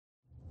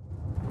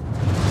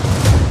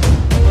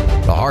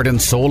heart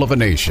and soul of a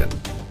nation,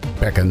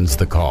 beckons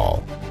the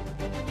call.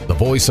 The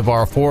voice of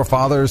our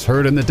forefathers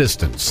heard in the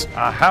distance.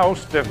 A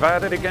house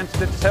divided against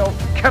itself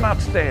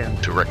cannot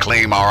stand. To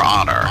reclaim our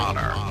honor,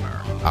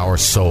 our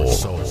soul.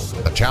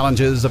 The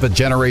challenges of a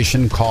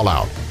generation call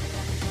out.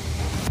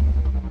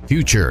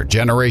 Future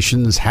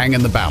generations hang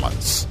in the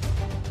balance.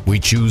 We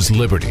choose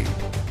liberty.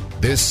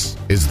 This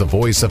is the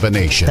voice of a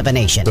nation. Of a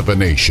nation. Of a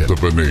nation.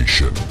 Of a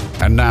nation.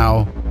 And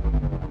now,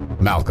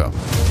 Malcolm.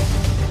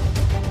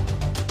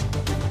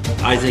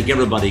 I think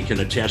everybody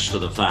can attest to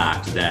the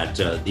fact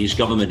that these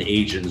government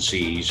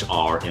agencies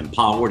are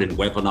empowered and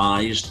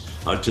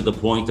weaponized to the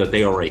point that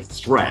they are a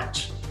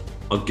threat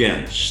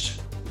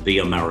against the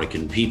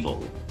American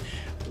people.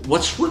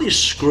 What's really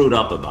screwed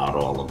up about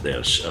all of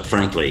this,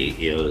 frankly,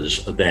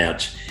 is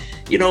that,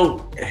 you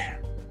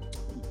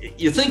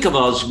think of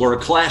us, we're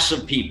a class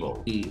of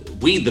people,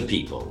 we the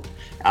people,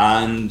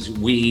 and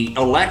we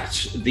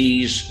elect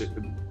these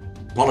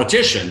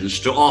politicians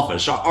to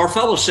office, our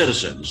fellow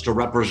citizens to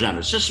represent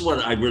us. This is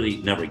what I really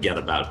never get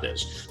about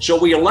this. So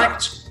we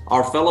elect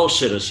our fellow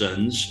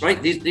citizens,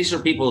 right? These are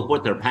people who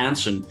put their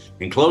pants and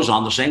clothes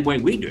on the same way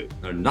we do.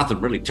 There's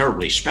nothing really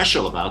terribly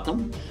special about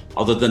them,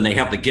 other than they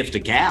have the gift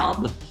of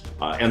gab,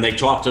 and they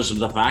talk to us of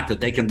the fact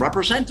that they can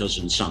represent us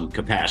in some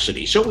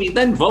capacity. So we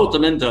then vote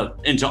them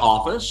into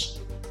office,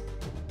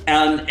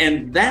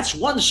 and that's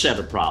one set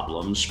of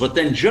problems. But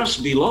then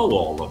just below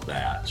all of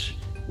that,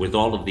 with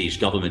all of these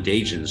government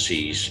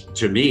agencies,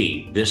 to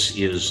me, this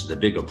is the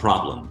bigger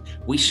problem.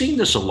 We've seen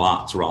this a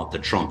lot throughout the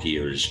Trump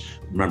years.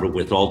 Remember,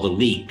 with all the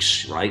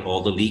leaks, right?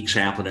 All the leaks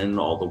happening,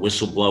 all the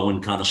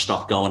whistleblowing kind of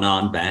stuff going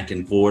on back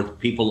and forth,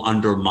 people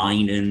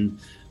undermining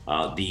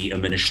the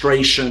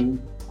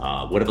administration,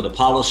 whatever the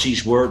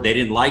policies were. They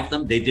didn't like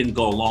them. They didn't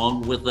go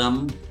along with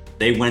them.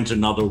 They went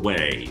another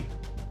way.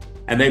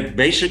 And they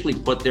basically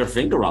put their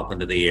finger up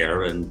into the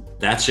air, and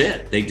that's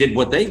it. They did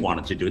what they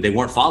wanted to do. They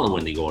weren't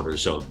following the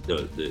orders of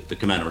the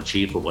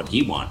commander-in-chief or what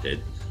he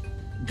wanted.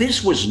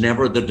 This was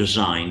never the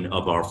design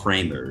of our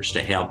framers,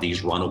 to have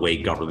these runaway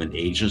government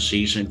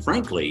agencies. And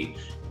frankly,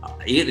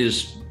 it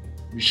is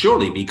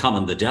surely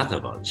becoming the death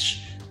of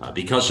us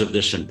because of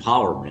this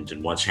empowerment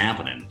and what's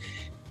happening.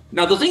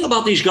 Now, the thing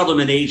about these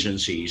government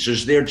agencies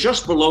is they're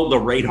just below the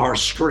radar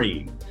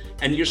screen.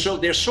 And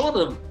they're sort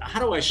of,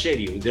 how do I say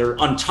to you, they're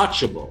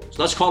untouchables.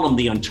 Let's call them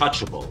the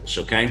untouchables,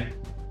 okay?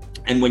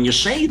 And when you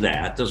say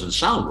that, it doesn't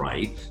sound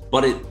right,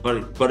 but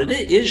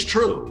it is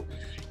true.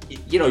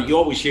 You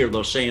always hear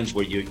those sayings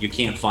where you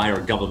can't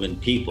fire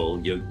government people.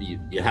 You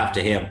have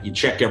to you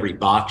check every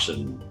box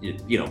and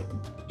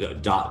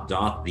dot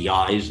the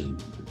I's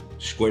and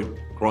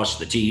cross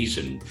the T's,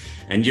 and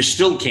you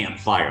still can't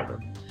fire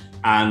them.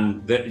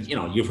 And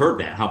you've heard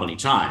that how many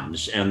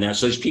times? And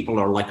so these people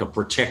are like a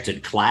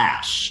protected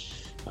class.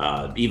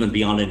 Even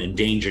beyond an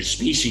endangered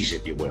species,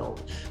 if you will.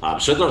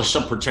 So there's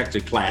some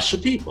protected class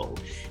of people,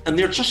 and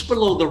they're just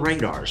below the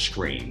radar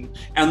screen.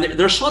 And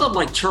they're sort of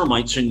like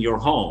termites in your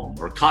home,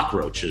 or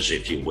cockroaches,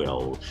 if you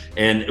will.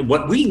 And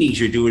what we need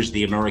to do as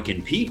the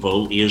American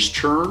people is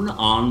turn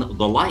on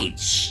the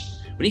lights.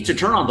 We need to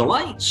turn on the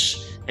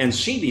lights and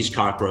see these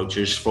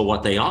cockroaches for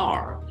what they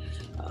are.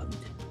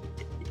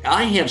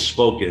 I have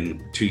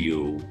spoken to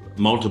you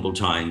multiple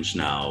times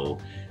now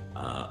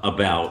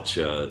about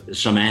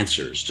some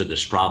answers to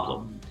this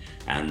problem.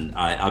 And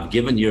I've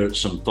given you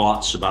some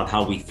thoughts about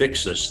how we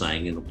fix this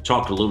thing, and we'll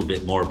talk a little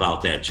bit more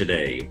about that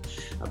today.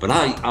 But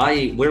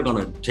we're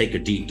going to take a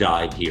deep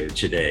dive here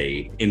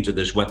today into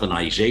this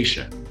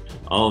weaponization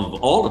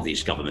of all of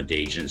these government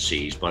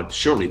agencies, but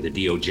surely the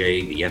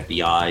DOJ, the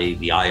FBI,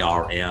 the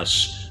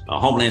IRS,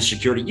 Homeland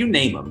Security, you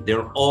name them,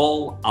 they're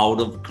all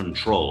out of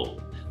control.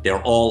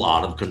 They're all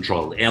out of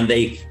control. And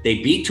they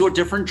beat to a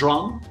different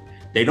drum.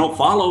 They don't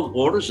follow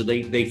orders.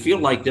 They feel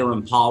like they're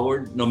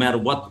empowered no matter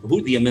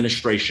who the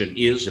administration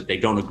is. If they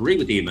don't agree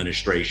with the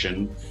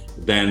administration,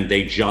 then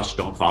they just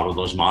don't follow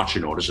those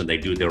marching orders and they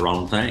do their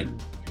own thing.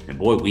 And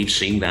boy, we've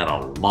seen that a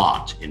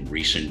lot in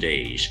recent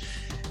days.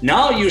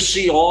 Now you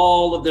see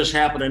all of this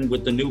happening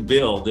with the new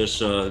bill, this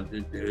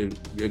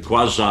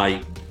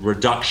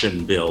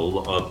quasi-reduction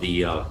bill of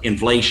the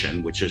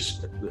inflation, which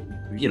is,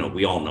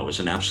 we all know is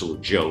an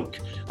absolute joke.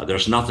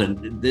 There's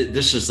nothing,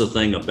 this is the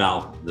thing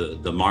about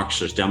the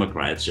Marxist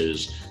Democrats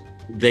is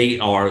they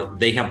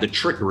have the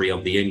trickery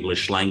of the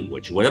English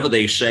language. Whatever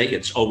they say,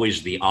 it's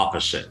always the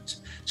opposite.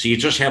 So you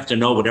just have to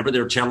know whatever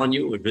they're telling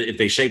you. If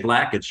they say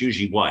black, it's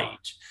usually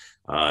white.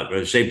 If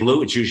they say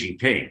blue, it's usually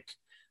pink.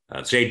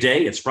 Say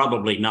day, it's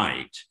probably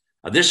night.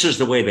 This is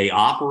the way they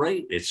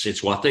operate.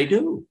 It's what they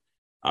do.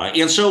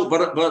 And so,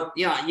 but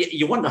yeah,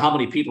 you wonder how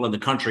many people in the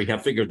country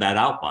have figured that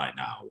out by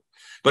now.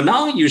 But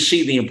now you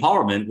see the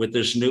empowerment with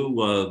this new,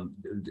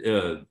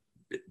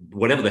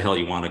 whatever the hell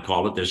you want to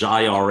call it, this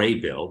IRA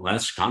bill.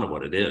 That's kind of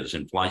what it is,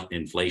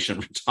 Inflation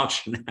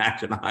Reduction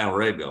Act and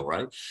IRA bill,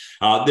 right?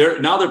 They're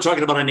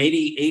talking about an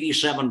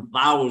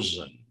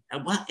 87,000.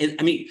 What?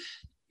 I mean,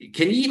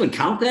 can you even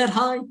count that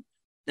high?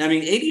 I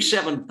mean,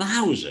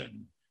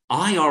 87,000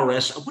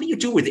 IRS. What do you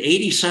do with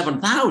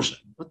 87,000?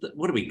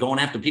 What are we going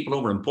after people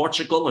over in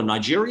Portugal and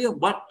Nigeria?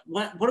 What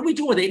do we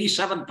do with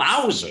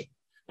 87,000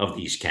 of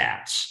these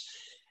cats?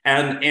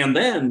 And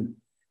then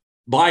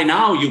by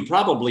now you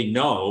probably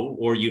know,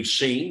 or you've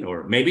seen,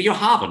 or maybe you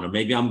haven't, or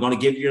maybe I'm going to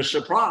give you a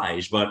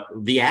surprise, but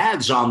the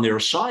ads on their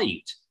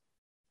site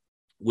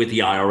with the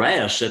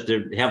IRS that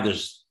they have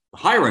this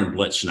hiring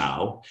blitz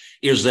now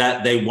is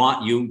that they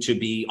want you to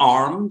be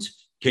armed.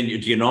 Do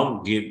you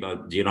know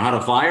how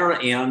to fire?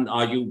 And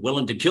are you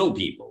willing to kill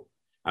people?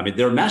 I mean,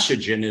 their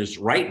messaging is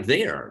right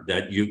there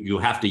that you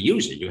have to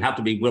use it. You have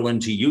to be willing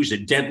to use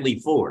it. Deadly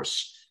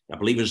force, I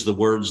believe, is the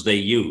words they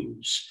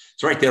use.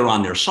 It's right there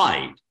on their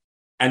site.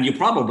 And you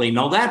probably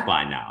know that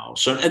by now.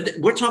 So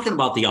we're talking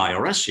about the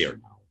IRS here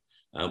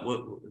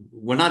now.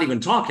 We're not even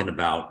talking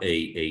about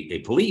a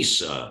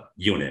police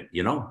unit,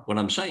 you know what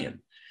I'm saying?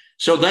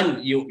 So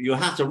then you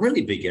have to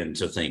really begin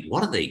to think,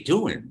 what are they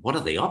doing? What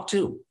are they up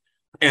to?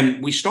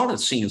 And we started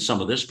seeing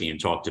some of this being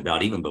talked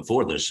about even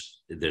before this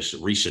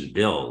recent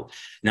bill.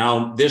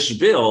 Now, this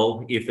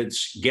bill, if it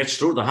gets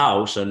through the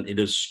House, and it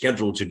is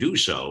scheduled to do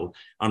so,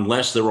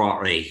 unless there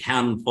are a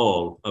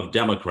handful of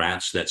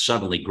Democrats that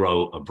suddenly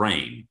grow a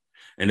brain.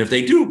 And if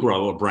they do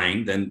grow a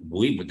brain, then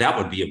that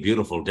would be a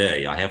beautiful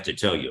day, I have to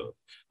tell you.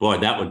 Boy,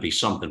 that would be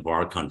something for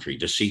our country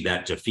to see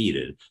that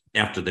defeated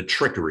after the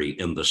trickery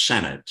in the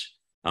Senate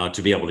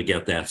to be able to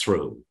get that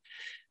through.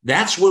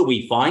 That's where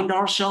we find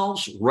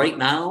ourselves right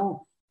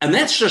now. And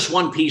that's just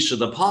one piece of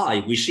the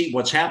pie. We see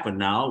what's happened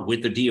now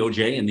with the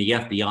DOJ and the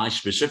FBI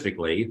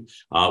specifically,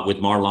 with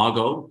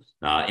Mar-a-Lago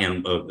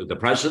and the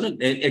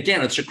president. And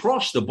again, it's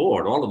across the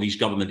board. All of these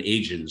government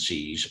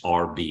agencies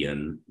are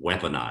being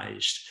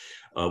weaponized.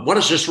 What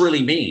does this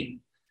really mean?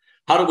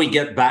 How do we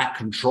get back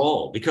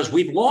control? Because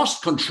we've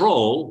lost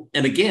control.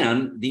 And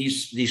again,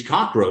 these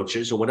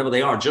cockroaches or whatever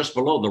they are just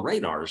below the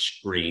radar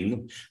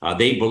screen,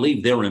 they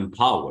believe they're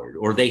empowered,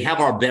 or they have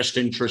our best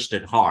interest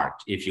at heart,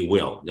 if you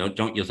will.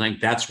 Don't you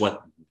think that's the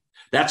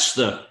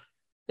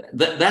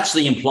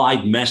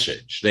implied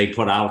message they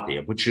put out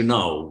there? But you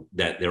know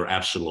that they're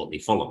absolutely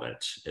full of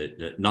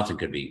it. Nothing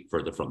could be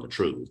further from the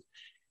truth.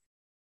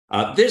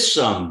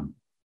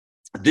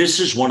 This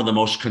is one of the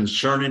most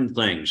concerning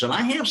things, and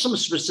I have some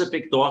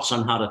specific thoughts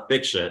on how to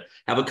fix it.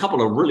 I have a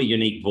couple of really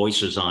unique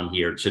voices on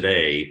here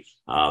today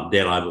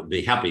that I would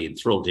be happy and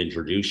thrilled to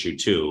introduce you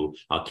to.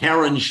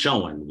 Karen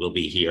Schoen will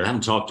be here. I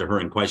haven't talked to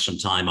her in quite some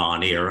time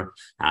on air.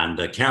 And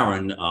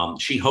Karen,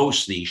 she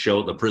hosts the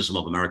show, The Prism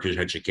of America's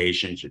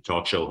Education. She's a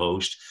talk show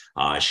host.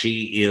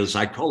 She is,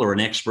 I call her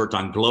an expert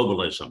on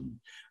globalism.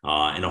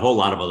 And a whole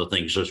lot of other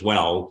things as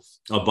well.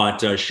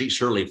 But she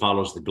certainly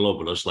follows the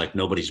globalists like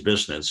nobody's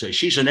business.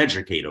 She's an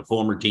educator,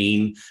 former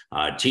dean,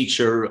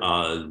 teacher,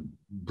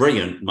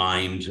 brilliant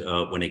mind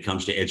when it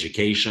comes to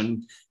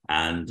education,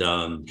 and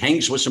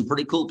hangs with some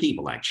pretty cool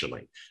people,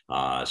 actually.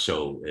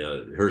 So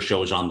her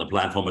show is on the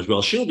platform as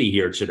well. She'll be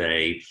here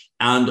today.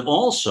 And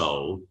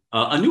also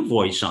a new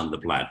voice on the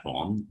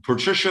platform,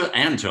 Patricia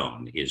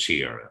Anthone is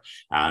here.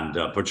 And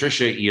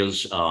Patricia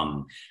is...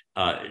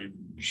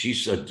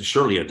 she's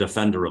surely a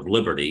defender of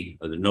liberty,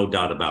 no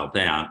doubt about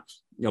that.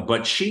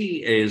 But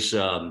she is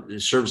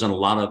serves in a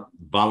lot of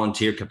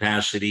volunteer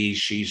capacity.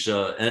 She's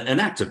an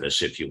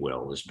activist, if you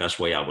will, is the best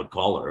way I would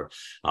call her,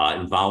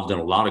 involved in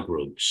a lot of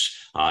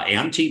groups,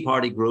 Tea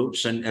Party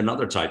groups and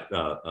other type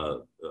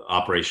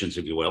operations,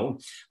 if you will.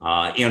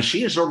 And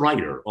she is a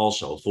writer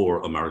also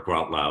for America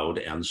Out Loud.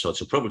 And so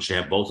it's a privilege to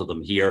have both of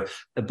them here.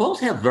 They both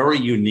have very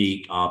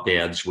unique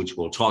op-eds, which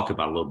we'll talk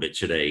about a little bit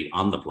today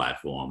on the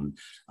platform.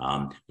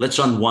 Let's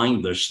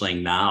unwind this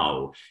thing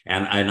now.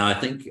 And I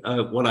think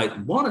what I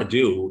want to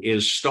do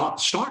is start,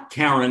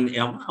 Karen.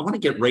 I want to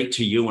get right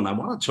to you, and I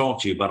want to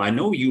talk to you, but I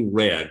know you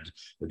read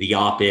the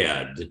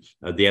op-ed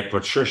that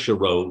Patricia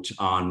wrote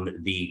on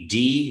the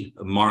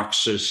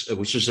D-Marxist,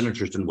 which is an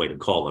interesting way to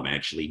call them,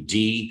 actually.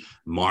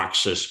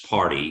 D-Marxist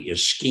Party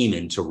is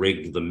scheming to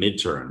rig the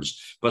midterms.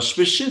 But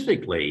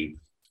specifically,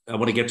 I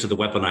want to get to the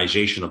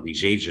weaponization of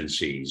these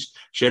agencies.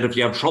 She said, if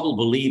you have trouble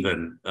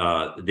believing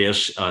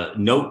this,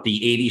 note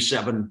the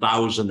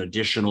 87,000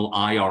 additional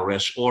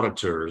IRS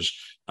auditors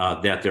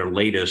that their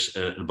latest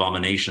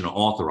abomination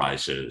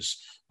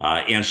authorizes.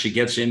 And she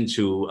gets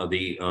into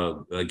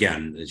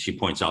again, she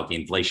points out the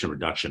Inflation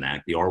Reduction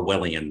Act, the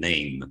Orwellian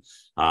name.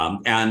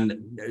 And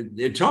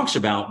it talks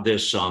about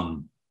this,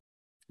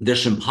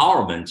 this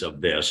empowerment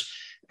of this.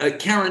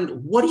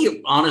 Karen, what do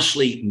you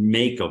honestly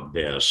make of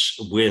this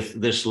with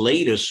this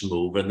latest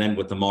move and then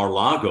with the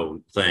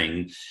Mar-a-Lago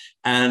thing?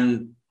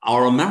 And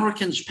are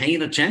Americans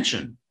paying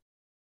attention?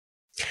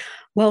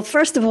 Well,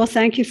 first of all,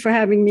 thank you for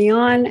having me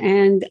on.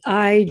 And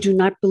I do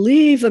not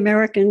believe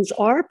Americans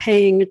are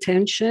paying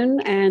attention.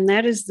 And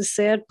that is the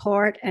sad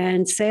part.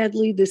 And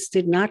sadly, this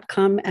did not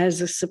come as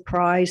a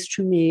surprise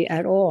to me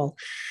at all.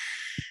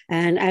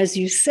 And as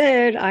you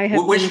said, I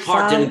have which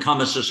part didn't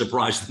come as a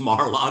surprise?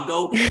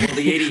 Mar-a-Lago or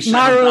the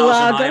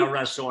 87,000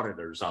 IRS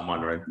auditors? I'm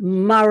wondering.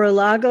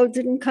 Mar-a-Lago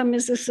didn't come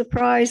as a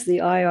surprise. The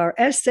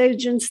IRS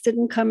agents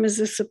didn't come as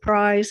a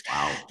surprise.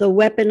 Wow. The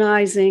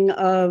weaponizing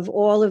of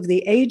all of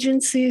the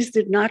agencies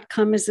did not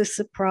come as a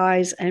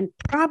surprise. And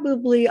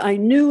probably I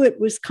knew it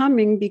was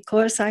coming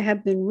because I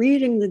have been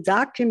reading the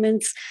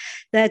documents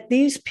that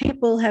these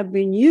people have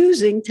been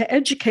using to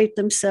educate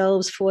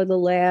themselves for the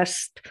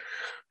last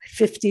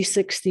 50,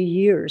 60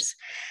 years.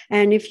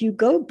 And if you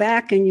go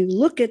back and you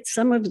look at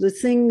some of the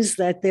things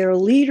that their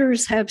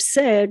leaders have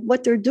said,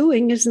 what they're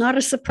doing is not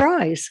a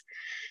surprise.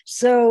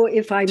 So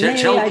if I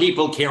may... Tell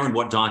people, Karen,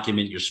 what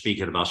document you're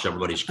speaking about so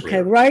everybody's clear.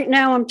 Okay, right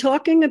now I'm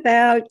talking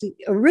about the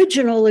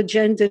original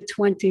Agenda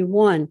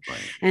 21. Right.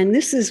 And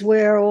this is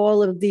where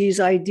all of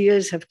these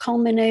ideas have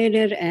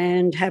culminated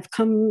and have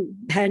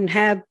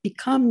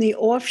become the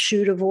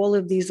offshoot of all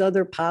of these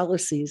other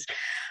policies.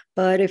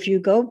 But if you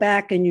go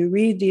back and you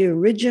read the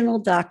original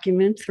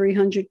document,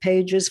 300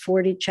 pages,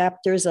 40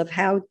 chapters of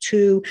how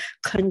to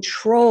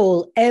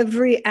control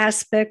every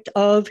aspect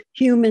of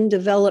human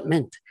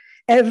development,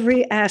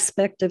 every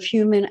aspect of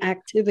human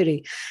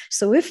activity.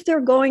 So if they're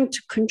going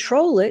to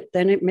control it,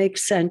 then it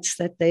makes sense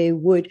that they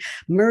would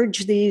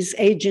merge these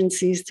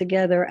agencies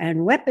together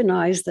and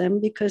weaponize them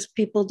because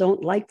people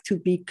don't like to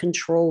be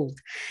controlled.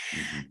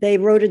 They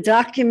wrote a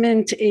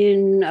document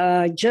in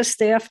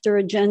just after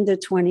Agenda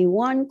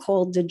 21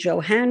 called the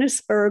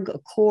Johannesburg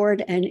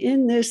Accord. And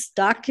in this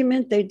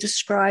document, they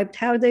described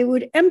how they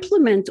would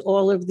implement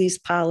all of these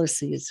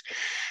policies.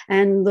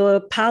 And the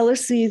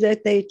policy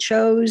that they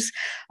chose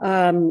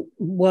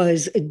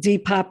was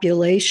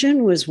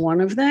depopulation was one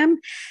of them.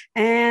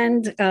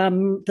 And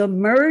the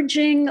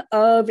merging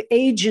of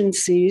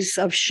agencies,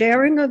 of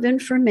sharing of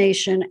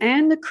information,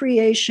 and the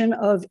creation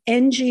of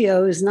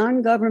NGOs,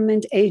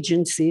 non-government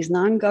agencies,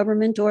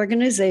 non-government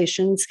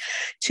organizations,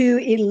 to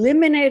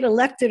eliminate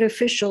elected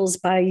officials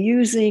by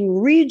using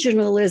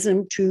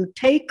regionalism to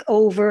take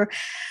over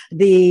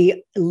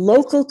the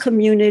local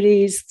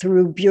communities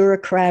through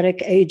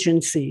bureaucratic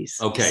agencies.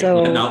 Okay,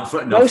 so now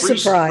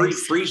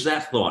freeze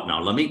that thought.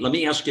 Now, let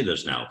me ask you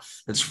this. Now,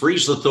 let's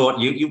freeze the thought.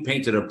 You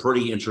painted a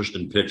pretty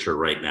interesting picture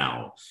right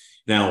now.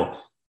 Now,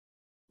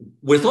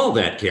 with all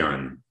that,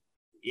 Karen,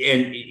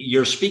 and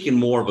you're speaking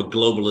more of a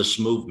globalist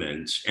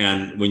movement,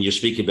 and when you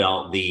speak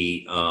about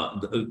you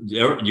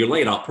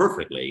lay it out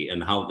perfectly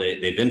and how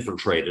they've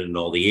infiltrated and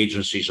all the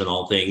agencies and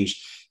all things,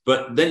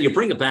 but then you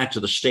bring it back to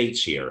the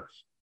states here.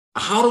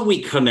 How do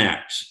we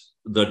connect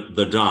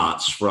the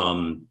dots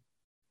from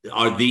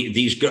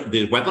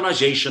the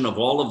weaponization of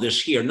all of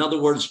this here? In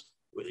other words,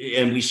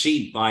 and we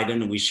see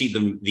Biden and we see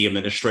the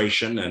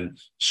administration, and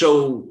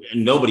so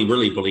nobody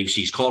really believes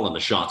he's calling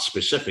the shots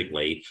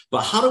specifically.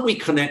 But how do we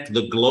connect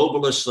the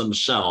globalists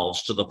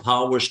themselves to the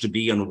powers to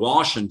be in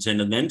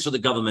Washington and then to the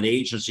government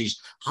agencies?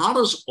 How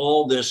does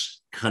all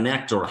this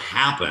connect or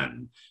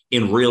happen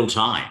in real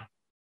time?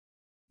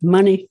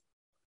 Money.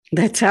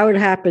 That's how it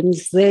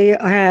happens.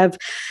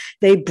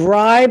 They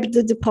bribed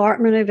the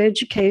Department of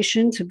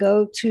Education to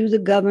go to the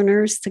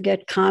governors to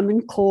get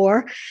Common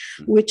Core,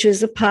 which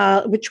was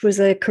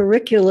a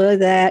curricula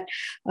that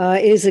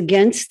is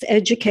against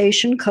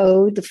education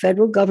code. The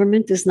federal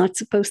government is not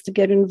supposed to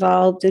get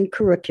involved in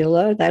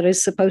curricula. That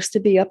is supposed to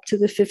be up to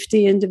the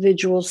 50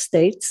 individual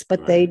states,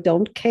 but they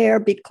don't care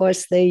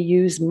because they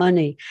use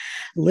money.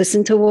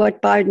 Listen to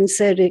what Biden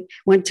said. It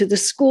went to the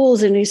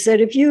schools and he said,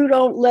 if you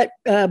don't let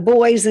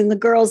boys in the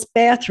girls'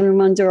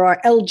 bathroom under our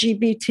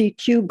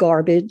LGBTQ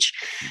garbage,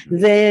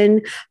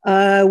 then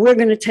we're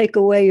going to take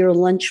away your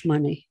lunch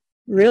money.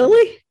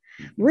 Really?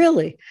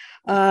 Really?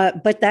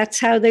 But that's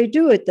how they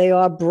do it. They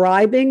are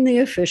bribing the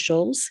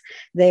officials.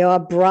 They are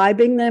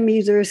bribing them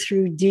either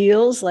through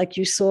deals like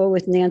you saw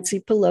with Nancy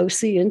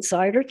Pelosi,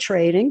 insider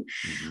trading,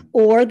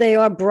 or they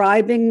are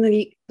bribing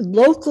the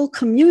local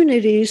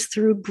communities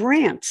through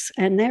grants.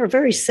 And they're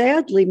very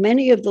sadly,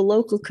 many of the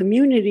local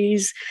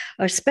communities,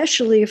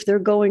 especially if they're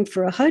going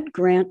for a HUD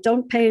grant,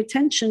 don't pay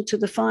attention to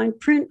the fine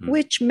print,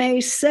 which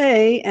may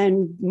say,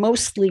 and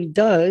mostly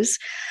does,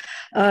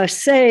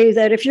 say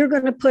that if you're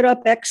going to put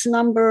up X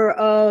number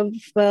of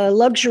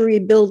luxury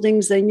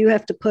buildings, then you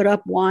have to put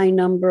up Y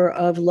number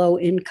of low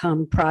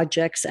income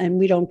projects. And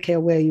we don't care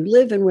where you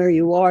live and where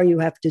you are, you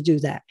have to do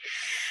that.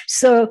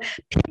 So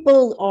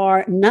people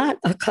are not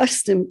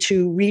accustomed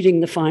to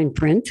reading the fine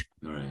print.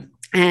 Right.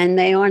 And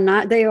they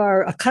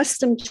are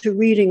accustomed to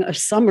reading a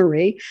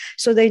summary,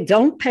 so they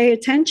don't pay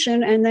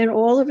attention. And then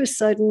all of a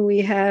sudden we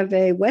have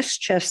a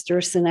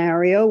Westchester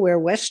scenario where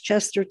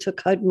Westchester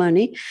took HUD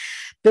money,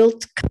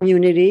 built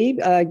community,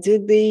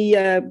 did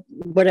the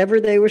whatever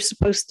they were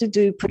supposed to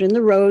do, put in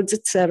the roads,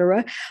 et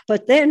cetera.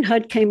 But then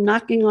HUD came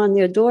knocking on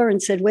their door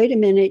and said, wait a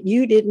minute,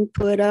 you didn't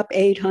put up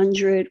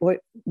 800,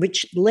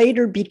 which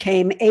later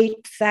became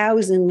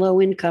 8,000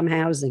 low-income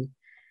housing.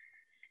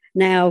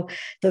 Now,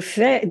 the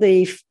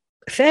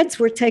feds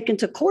were taken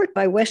to court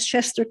by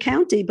Westchester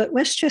County, but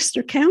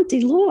Westchester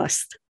County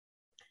lost.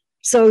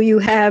 So you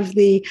have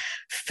the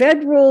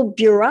federal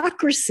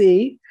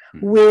bureaucracy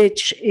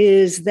which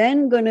is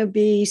then going to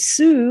be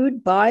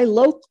sued by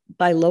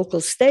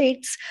local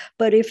states.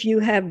 But if you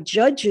have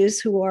judges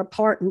who are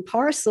part and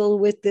parcel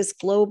with this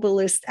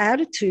globalist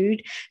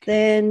attitude,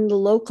 then the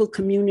local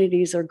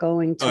communities are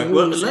going to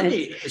lose.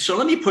 Well,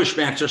 let me push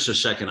back just a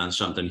second on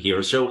something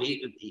here. So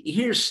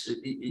here's,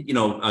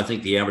 I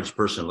think the average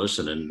person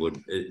listening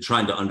would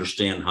trying to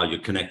understand how you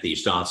connect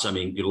these dots. I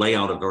mean, you lay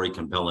out a very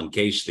compelling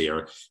case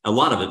there. A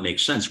lot of it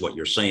makes sense what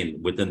you're saying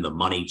within the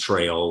money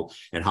trail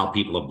and how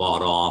people are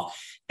bought off.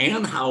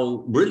 And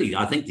how really,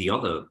 I think the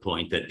other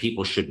point that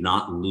people should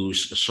not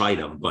lose sight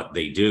of, but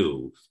they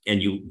do,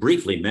 and you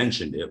briefly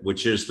mentioned it,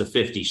 which is the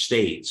 50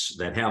 states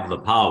that have the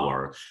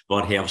power,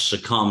 but have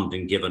succumbed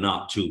and given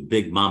up to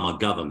big mama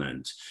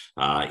government.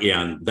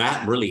 And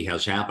that really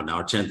has happened,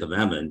 our 10th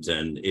Amendment.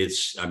 And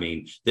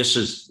this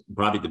is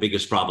probably the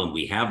biggest problem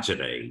we have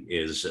today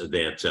is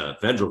that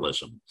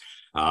federalism.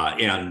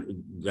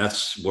 And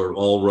that's where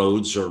all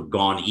roads are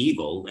gone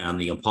evil, and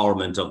the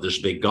empowerment of this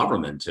big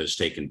government has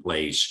taken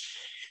place.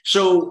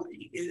 So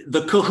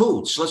the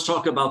cahoots, let's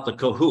talk about the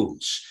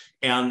cahoots.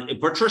 And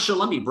Patricia,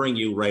 let me bring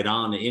you right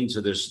on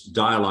into this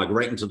dialogue,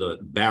 right into the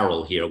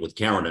barrel here with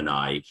Karen and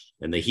I,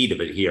 and the heat of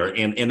it here,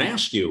 and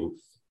ask you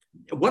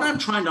what I'm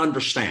trying to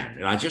understand.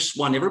 And I just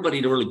want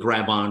everybody to really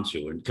grab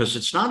onto it, because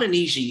it's not an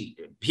easy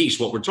piece,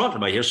 what we're talking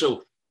about here.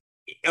 So,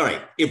 all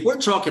right, if we're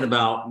talking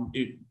about,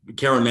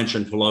 Karen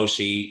mentioned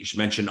Pelosi, she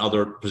mentioned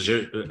other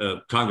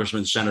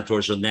congressmen,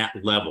 senators on that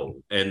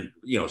level, and,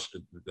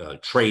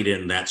 trade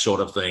in that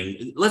sort of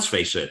thing. Let's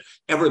face it,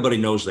 everybody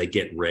knows they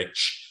get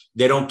rich.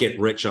 They don't get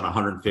rich on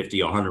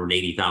 $150,000 or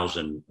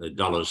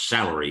 $180,000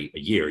 salary a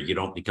year. You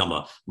don't become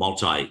a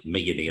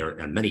multi-millionaire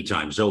and many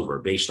times over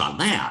based on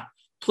that.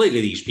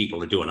 Clearly, these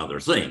people are doing other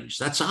things.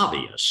 That's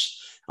obvious.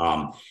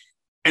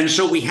 And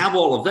so we have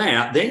all of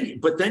that.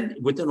 But then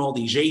within all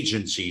these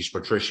agencies,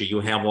 Patricia,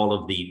 you have all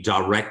of the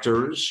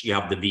directors, you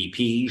have the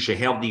VPs, you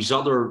have these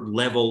other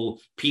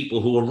level people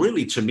who are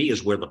really, to me,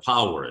 is where the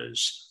power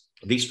is.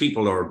 These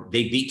people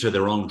they beat to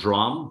their own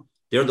drum.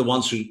 They're the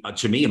ones who,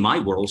 to me, in my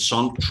world,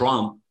 sunk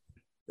Trump.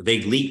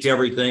 They leaked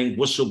everything,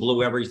 whistle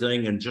blew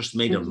everything, and just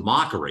made a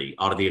mockery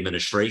out of the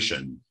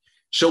administration.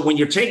 So when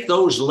you take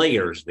those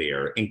layers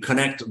there and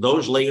connect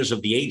those layers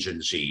of the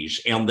agencies,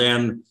 and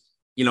then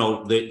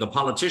the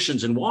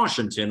politicians in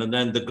Washington, and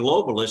then the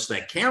globalists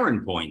that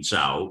Karen points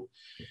out,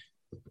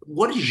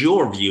 what is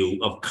your view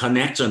of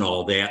connecting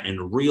all that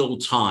in real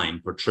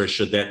time,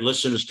 Patricia, that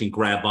listeners can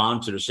grab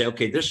onto to say,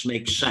 okay, this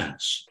makes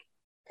sense?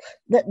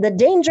 The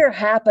danger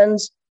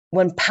happens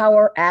when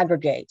power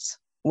aggregates,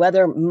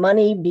 whether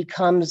money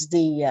becomes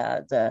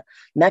the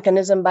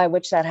mechanism by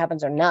which that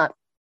happens or not.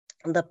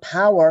 The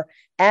power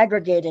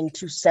aggregating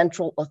to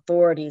central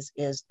authorities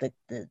is the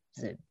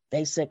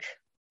basic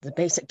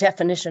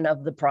definition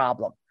of the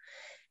problem.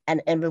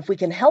 And if we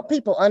can help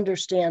people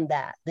understand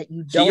that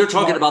you don't. So you're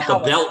talking about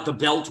the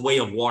beltway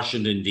of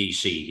Washington,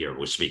 D.C. here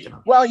we're speaking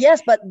of. Well,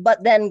 yes, but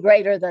then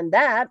greater than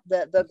that,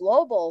 the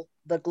global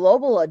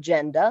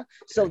agenda.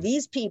 So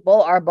these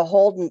people are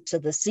beholden to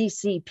the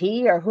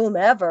CCP or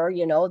whomever,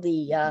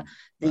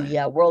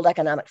 the World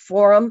Economic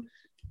Forum.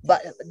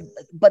 But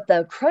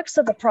the crux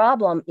of the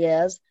problem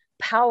is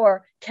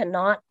power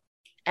cannot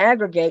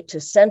aggregate to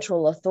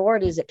central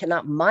authorities. It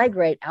cannot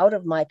migrate out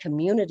of my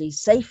community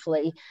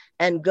safely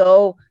and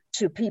go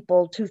to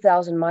people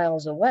 2,000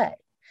 miles away.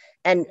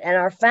 And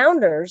our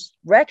founders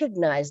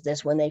recognized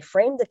this when they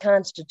framed the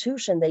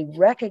Constitution. They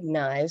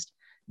recognized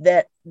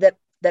that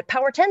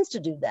power tends to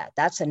do that.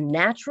 That's a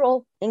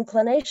natural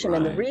inclination. Right.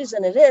 And the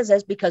reason it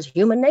is because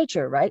human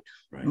nature, right?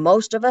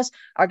 Most of us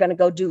are going to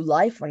go do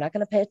life. We're not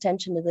going to pay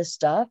attention to this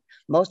stuff.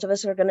 Most of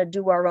us are going to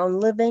do our own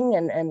living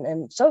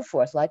and so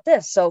forth like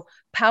this. So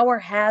power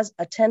has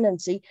a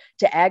tendency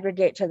to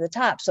aggregate to the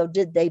top. So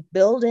did they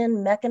build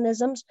in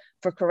mechanisms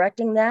for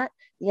correcting that?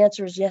 The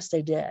answer is yes,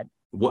 they did.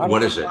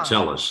 What is it?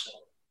 Tell us.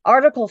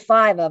 Article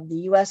 5 of the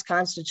U.S.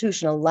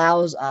 Constitution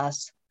allows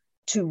us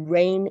to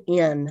rein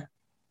in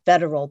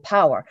federal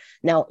power.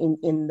 Now,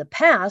 in the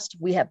past,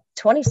 we have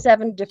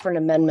 27 different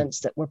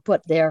amendments that were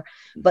put there,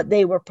 but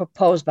they were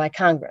proposed by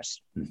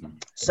Congress. Mm-hmm.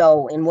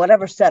 So in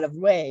whatever set of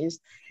ways,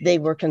 they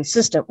were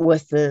consistent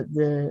with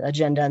the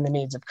agenda and the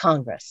needs of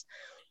Congress.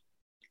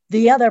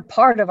 The other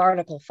part of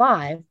Article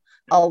 5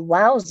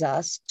 allows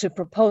us to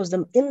propose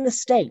them in the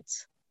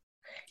states.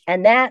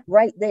 And that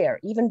right there,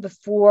 even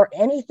before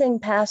anything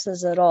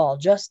passes at all,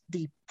 just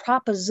the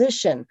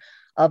proposition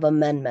of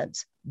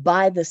amendments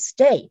by the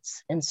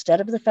states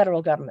instead of the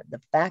federal government,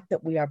 the fact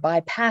that we are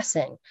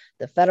bypassing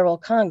the federal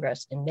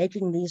Congress in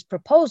making these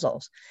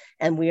proposals,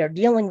 and we are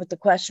dealing with the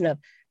question of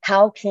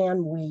how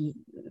can we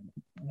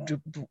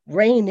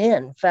rein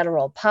in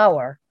federal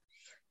power,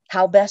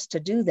 how best to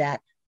do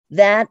that.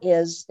 That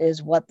is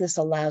what this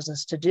allows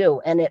us to do.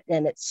 And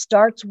it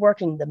starts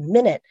working the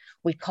minute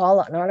we call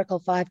an Article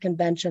 5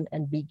 convention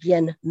and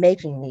begin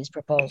making these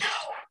proposals.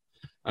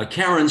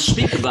 Karen,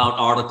 speak about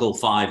Article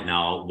 5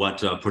 now,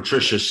 what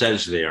Patricia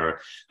says there.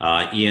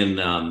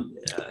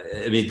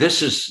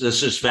 This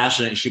is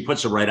fascinating. She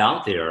puts it right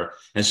out there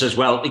and says,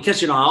 well,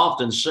 because, I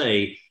often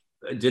say,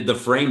 did the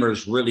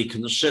framers really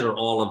consider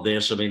all of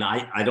this? I mean,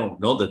 I don't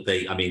know that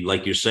they, I mean,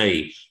 like you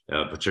say,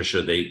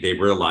 Patricia, they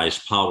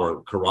realized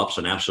power corrupts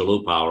and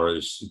absolute power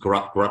is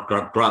corrupt.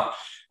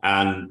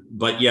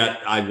 But yet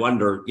I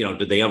wonder,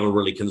 did they ever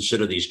really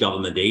consider these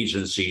government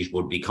agencies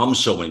would become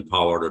so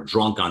empowered or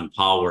drunk on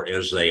power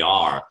as they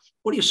are?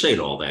 What do you say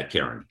to all that,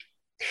 Karen?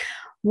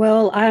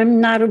 Well,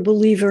 I'm not a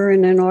believer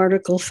in an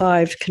Article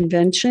 5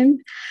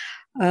 convention.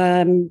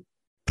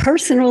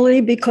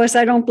 Personally, because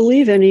I don't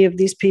believe any of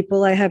these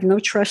people. I have no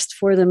trust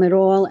for them at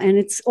all. And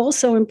it's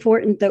also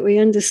important that we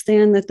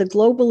understand that the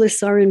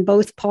globalists are in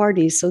both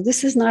parties. So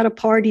this is not a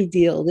party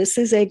deal. This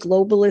is a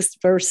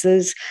globalist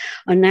versus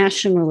a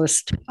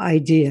nationalist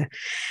idea.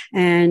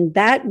 And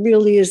that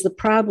really is the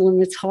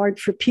problem. It's hard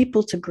for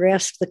people to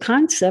grasp the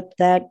concept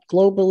that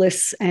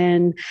globalists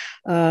and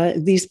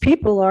these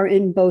people are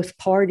in both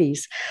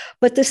parties.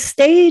 But the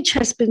stage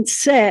has been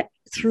set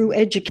through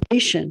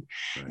education.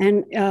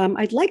 And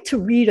I'd like to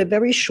read a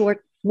very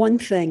short one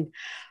thing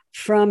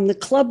from the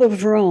Club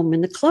of Rome.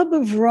 And the Club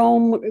of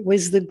Rome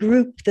was the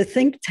group, the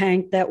think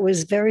tank that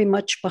was very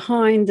much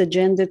behind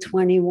Agenda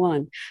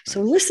 21.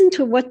 So listen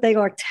to what they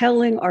are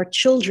telling our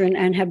children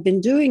and have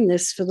been doing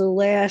this for the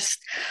last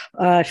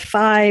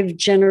 5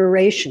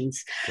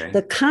 generations. Okay.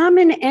 The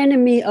common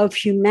enemy of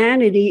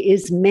humanity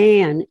is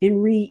man.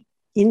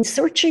 In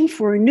searching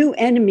for a new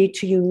enemy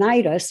to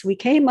unite us, we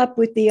came up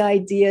with the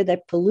idea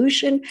that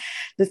pollution,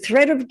 the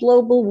threat of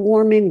global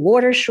warming,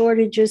 water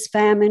shortages,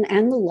 famine,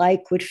 and the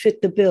like would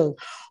fit the bill.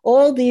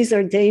 All these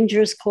are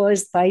dangers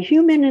caused by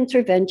human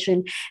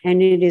intervention,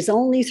 and it is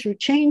only through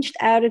changed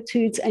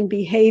attitudes and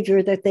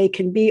behavior that they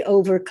can be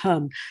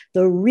overcome.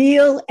 The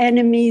real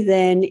enemy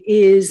then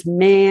is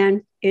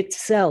man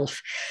itself.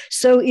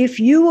 So if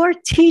you are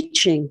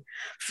teaching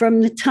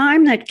from the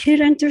time that kid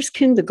enters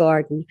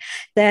kindergarten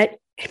that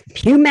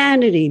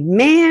humanity,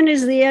 man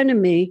is the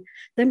enemy,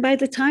 then by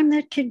the time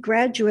that kid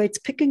graduates,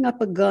 picking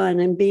up a gun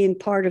and being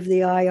part of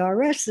the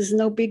IRS is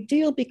no big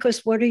deal,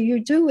 because what are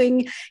you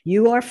doing?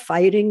 You are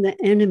fighting the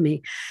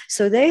enemy.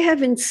 So they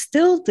have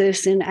instilled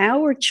this in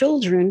our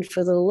children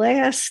for the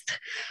last,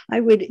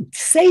 I would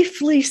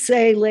safely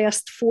say,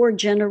 last 4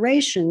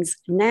 generations.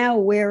 Now,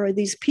 where are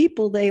these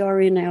people? They are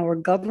in our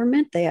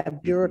government. They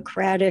have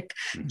bureaucratic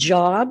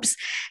jobs.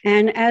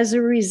 And as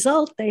a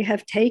result, they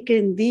have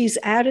taken these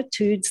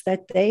attitudes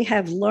that they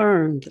have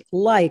learned,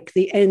 like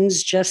the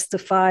ends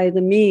justify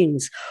the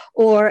means,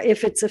 or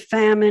if it's a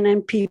famine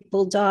and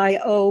people die,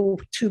 oh,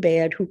 too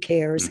bad, who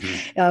cares?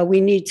 We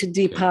need to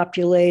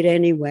depopulate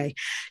anyway.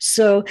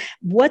 So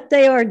what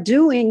they are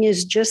doing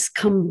is just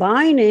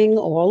combining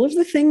all of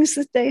the things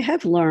that they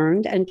have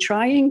learned and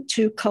trying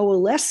to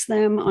coalesce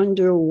them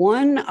under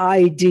one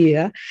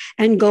idea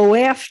and go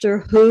after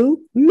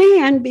who?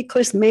 Man,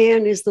 because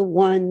man is the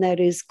one that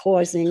is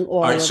causing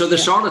all right, so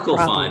this Article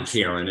problems. 5,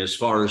 Karen, as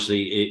far as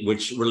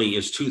which really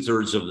is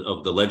 2/3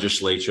 of the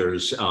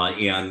legislatures,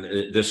 and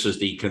this is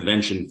the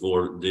convention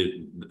for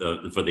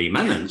the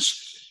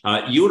amendments.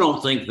 You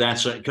don't think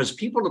that's because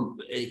people,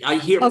 I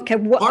hear,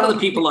 part of the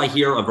people I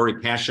hear are very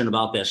passionate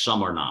about that,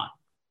 some are not.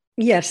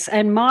 Yes.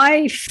 And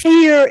my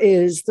fear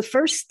is the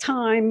first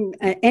time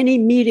any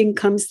meeting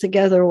comes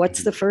together,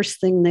 what's the first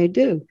thing they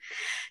do?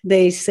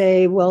 They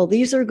say, well,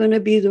 these are going to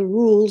be the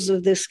rules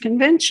of this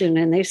convention.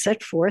 And they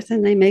set forth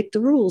and they make the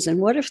rules. And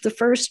what if the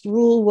first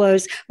rule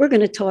was, we're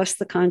going to toss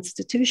the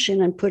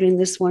Constitution and put in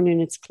this one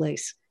in its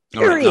place?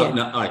 Period.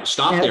 All right,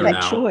 stop there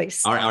now.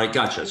 Choice. All right,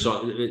 gotcha.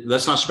 So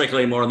let's not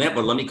speculate more on that,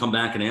 but let me come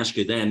back and ask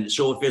you then.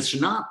 So if it's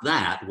not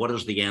that, what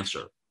is the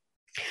answer?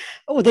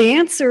 Oh, the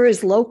answer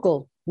is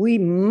local. We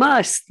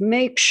must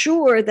make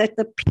sure that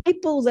the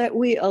people that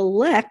we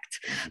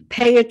elect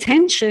pay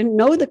attention,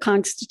 know the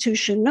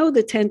Constitution, know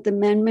the 10th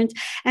Amendment,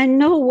 and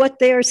know what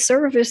their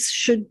service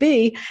should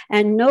be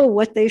and know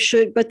what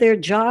their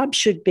job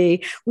should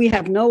be. We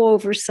have no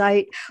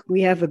oversight.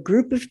 We have a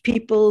group of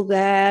people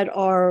that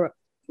are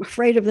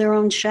afraid of their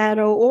own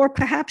shadow, or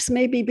perhaps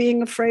maybe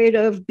being afraid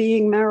of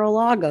being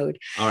Mar-a-Lago'd.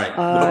 All right.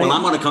 Well,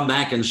 I'm going to come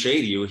back and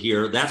say to you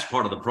here, that's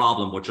part of the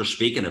problem, what you're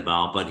speaking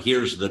about. But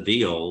here's the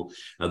deal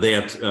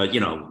that,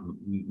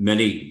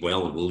 many,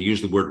 well, we'll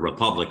use the word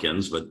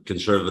Republicans, but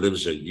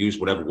conservatives, use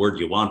whatever word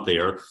you want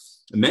there.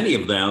 Many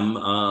of them,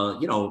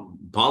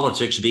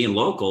 politics being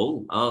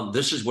local,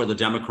 this is where the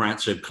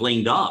Democrats have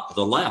cleaned up.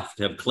 The left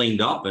have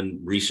cleaned up in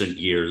recent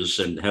years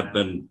and have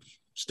been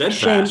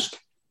steadfast.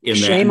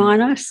 Shame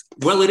on us.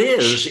 Well, it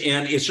is.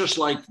 And it's just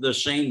like the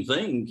same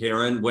thing,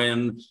 Karen,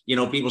 when,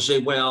 people say,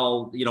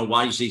 well,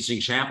 why is these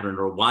things happening?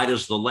 Or why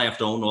does the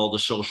left own all the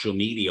social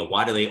media?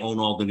 Why do they own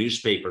all the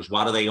newspapers?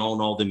 Why do they own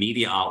all the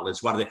media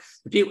outlets?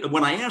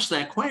 When I ask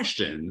that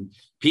question,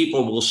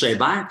 people will say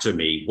back to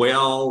me,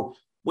 well,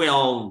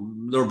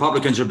 the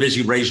Republicans are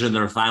busy raising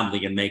their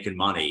family and making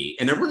money.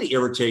 And it really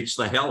irritates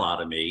the hell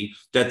out of me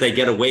that they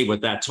get away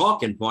with that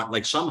talking point,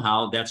 like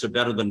somehow that's a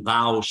better than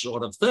thou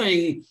sort of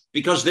thing,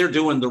 because they're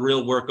doing the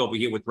real work over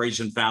here with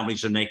raising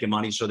families and making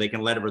money so they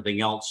can let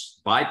everything else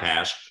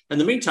bypass. In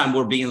the meantime,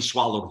 we're being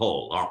swallowed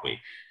whole, aren't we?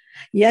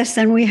 Yes,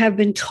 and we have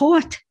been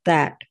taught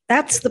that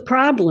That's the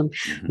problem.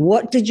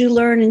 What did you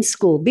learn in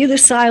school? Be the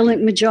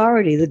silent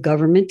majority. The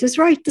government is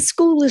right. The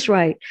school is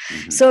right.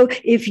 So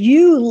if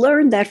you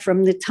learned that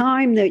from the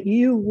time that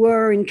you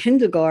were in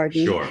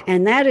kindergarten,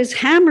 and that is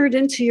hammered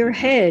into your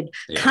head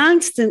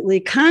constantly,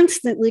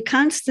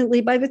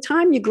 by the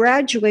time you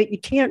graduate, you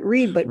can't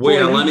read. But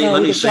well,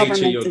 let me say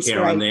to you,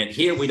 Karen, that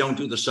here we don't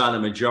do the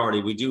silent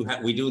majority. We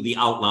do the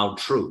out loud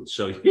truth.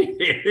 So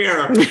here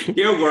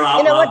we're out loud.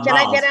 You know what? Can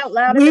I get out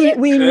loud?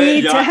 We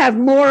need to have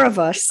more of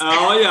us.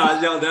 Oh yeah,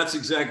 no, that's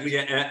exactly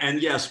it.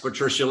 And yes,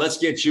 Patricia, let's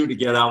get you to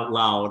get out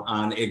loud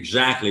on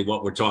exactly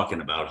what we're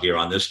talking about here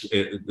on this,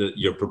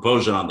 your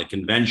proposal on the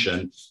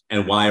convention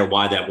and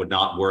why that would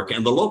not work,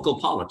 and the local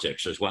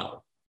politics as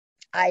well.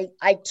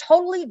 I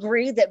totally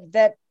agree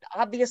that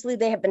obviously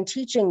they have been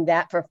teaching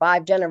that for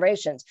 5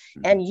 generations,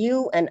 and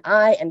you and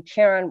I and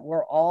Karen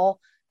were all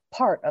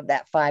part of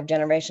that 5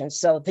 generations.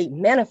 So the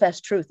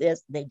manifest truth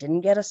is they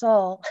didn't get us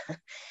all,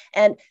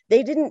 and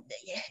they didn't.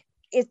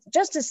 It's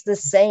just as the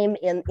same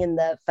in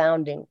the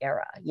founding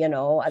era, you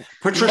know.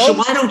 Patricia,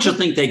 why don't you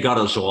think they got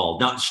us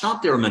all? Now,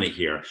 stop there a minute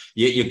here.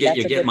 You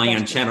get my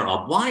antenna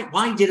up.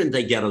 Why didn't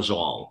they get us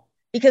all?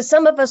 Because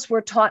some of us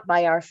were taught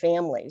by our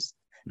families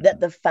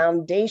that the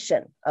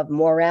foundation of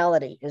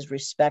morality is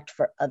respect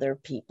for other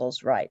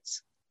people's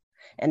rights.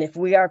 And if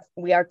we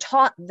are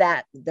taught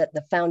that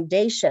the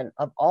foundation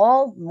of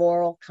all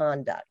moral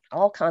conduct,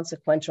 all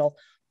consequential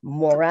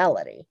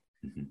morality,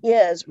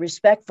 is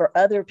respect for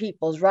other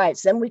people's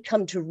rights, then we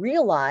come to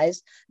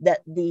realize that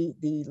the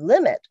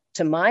limit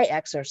to my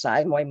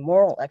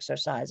moral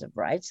exercise of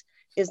rights,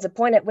 is the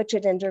point at which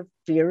it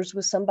interferes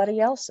with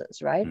somebody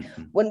else's, right?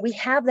 When we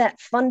have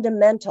that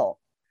fundamental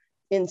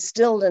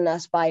instilled in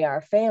us by our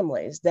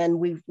families, then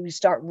we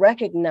start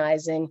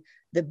recognizing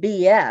the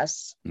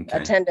BS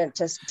attendant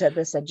to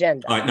this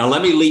agenda. All right, now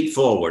let me leap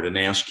forward and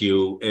ask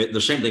you the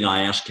same thing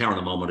I asked Karen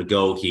a moment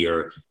ago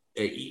here.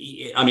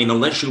 I mean,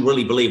 unless you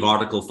really believe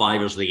Article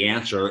 5 is the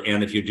answer,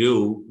 and if you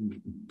do,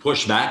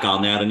 push back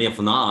on that, and if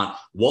not,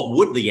 what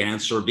would the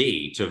answer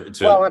be?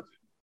 Well,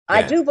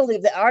 I do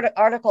believe that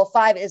Article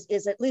 5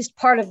 is at least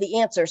part of the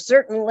answer.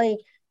 Certainly,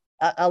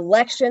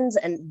 elections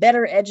and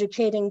better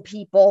educating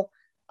people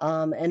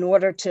in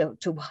order to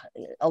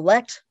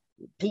elect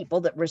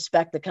people that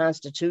respect the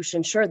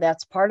Constitution. Sure,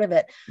 that's part of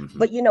it.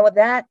 But you know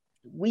that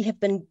we have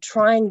been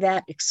trying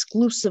that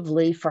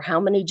exclusively for how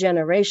many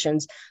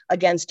generations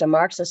against a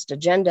Marxist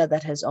agenda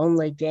that has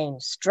only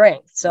gained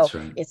strength. So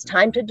it's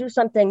time to do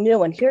something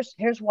new. And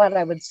here's what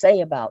I would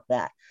say about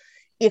that.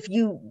 If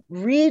you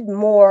read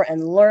more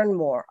and learn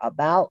more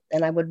about,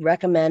 and I would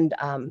recommend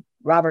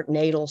Robert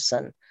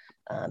Nadelson.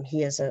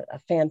 He is a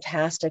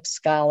fantastic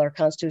scholar,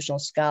 constitutional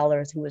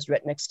scholar, who has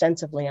written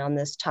extensively on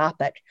this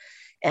topic.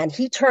 And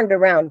he turned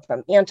around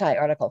from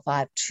anti-Article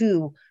 5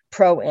 to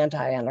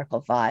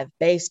pro-anti-Article 5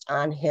 based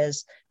on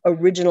his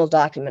original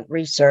document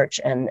research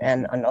and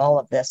all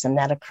of this. And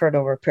that occurred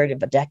over a period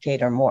of a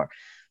decade or more.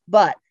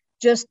 But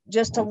just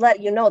to let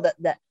you know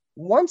that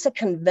once a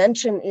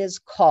convention is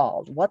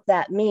called, what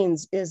that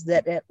means is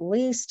that at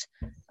least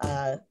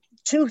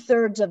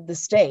 2/3 of the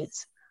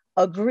states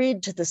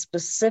agreed to the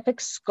specific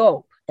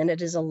scope, and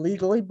it is a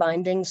legally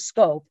binding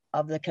scope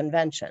of the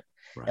convention.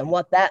 And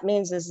what that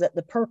means is that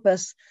the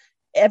purpose,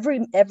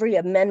 every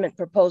amendment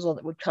proposal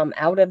that would come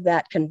out of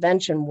that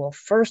convention will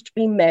first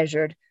be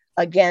measured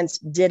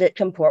against, did it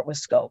comport with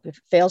scope? If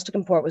it fails to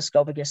comport with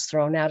scope, it gets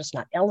thrown out. It's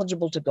not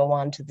eligible to go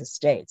on to the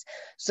states.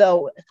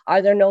 So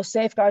are there no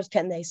safeguards?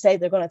 Can they say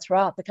they're going to throw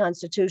out the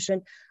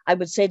Constitution? I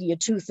would say to you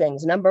 2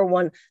 things. Number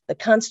one, the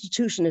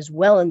Constitution is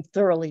well and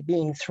thoroughly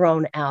being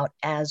thrown out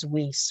as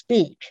we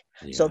speak.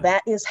 So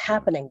that is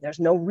happening. There's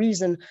no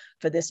reason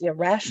for this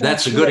irrational.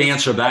 That's a good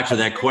answer back to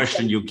that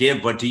question you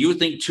give. But do you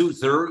think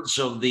 2/3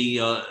 of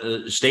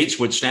the states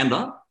would stand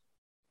up?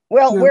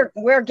 Well,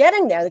 we're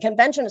getting there. The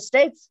Convention of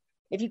States,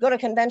 if you go to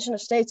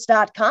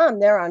conventionofstates.com,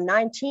 there are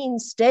 19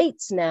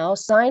 states now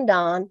signed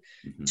on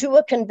to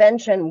a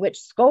convention which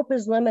scope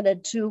is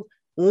limited to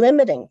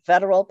limiting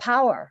federal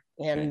power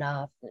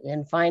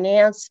in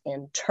finance,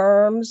 in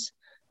terms,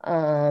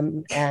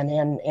 and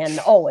in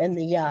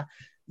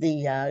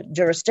the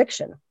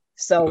jurisdiction.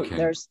 So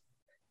there's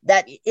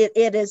that.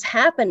 It is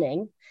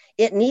happening.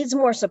 It needs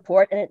more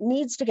support, and it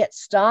needs to get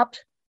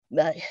stopped.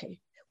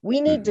 We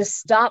need to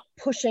stop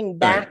pushing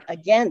back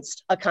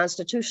against a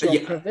constitutional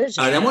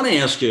provision. I want to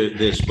ask you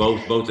this,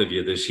 both of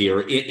you, this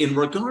here, in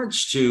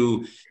regards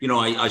to,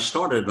 I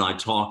started and I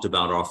talked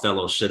about our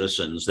fellow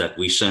citizens that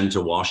we send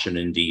to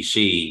Washington,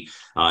 D.C.,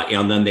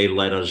 and then they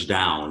let us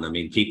down. I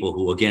mean, people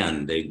who,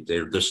 again,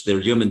 they're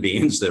human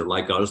beings. They're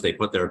like us. They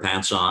put their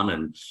pants on,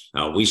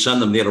 and we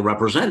send them there to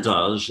represent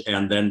us,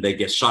 and then they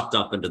get sucked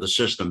up into the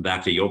system.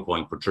 Back to your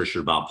point, Patricia,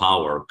 about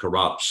power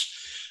corrupts.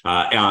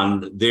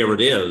 And there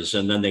it is.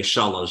 And then they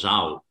sell us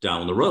out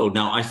down the road.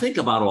 Now, I think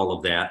about all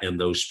of that and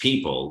those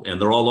people, and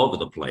they're all over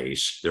the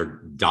place. They're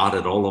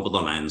dotted all over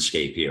the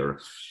landscape here.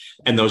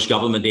 And those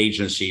government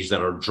agencies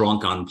that are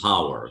drunk on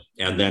power,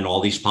 and then all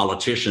these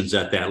politicians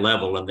at that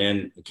level. And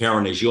then,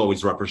 Karen, as you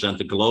always represent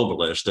the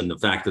globalist and the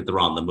fact that they're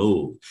on the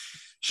move.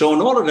 So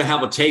in order to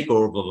have a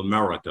takeover of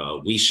America,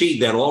 we see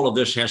that all of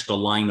this has to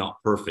line up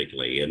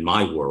perfectly in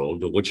my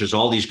world, which is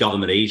all these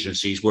government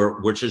agencies,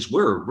 which is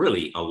where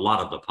really a lot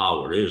of the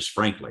power is,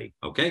 frankly,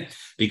 okay?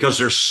 Because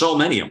there's so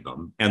many of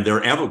them and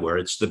they're everywhere.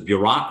 It's the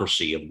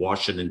bureaucracy of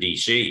Washington,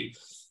 D.C.,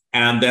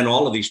 and then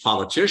all of these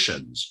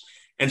politicians.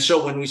 And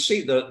so when we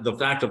see the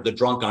fact of the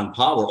drunk on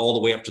power all the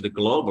way up to the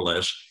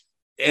globalists,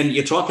 and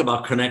you talk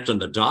about connecting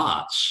the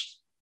dots,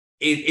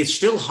 it's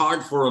still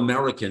hard for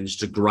Americans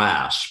to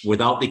grasp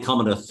without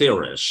becoming a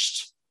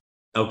theorist,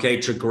 okay,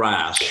 to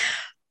grasp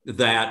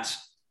that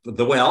the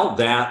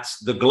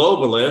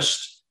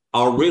globalists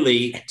are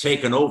really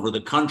taking over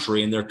the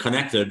country and they're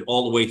connected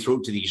all the way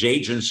through to these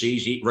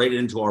agencies, right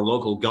into our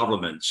local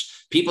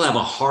governments. People have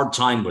a hard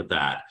time with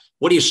that.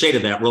 What do you say to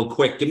that real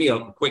quick? Give me a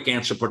quick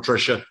answer,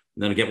 Patricia, and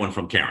then I get one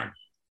from Karen.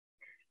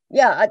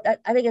 Yeah,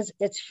 I think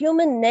it's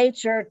human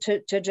nature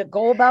to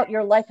go about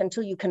your life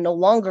until you can no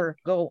longer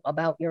go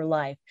about your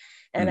life.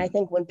 And I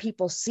think when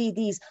people see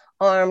these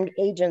armed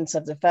agents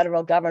of the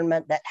federal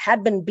government that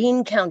had been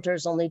bean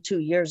counters only 2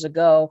 years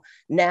ago,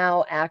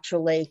 now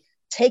actually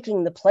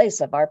taking the place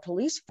of our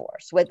police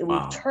force. We've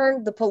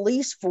turned the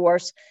police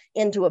force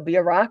into a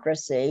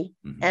bureaucracy,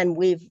 and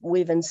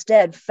we've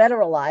instead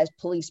federalized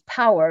police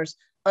powers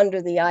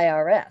under the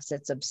IRS.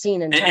 It's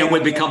obscene. And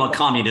we become a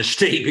communist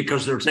state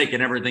because they're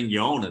taking everything you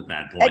own at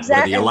that point,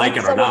 exactly. Whether you like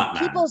it or not.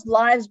 When people's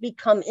lives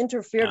become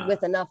interfered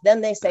with enough, then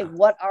they say,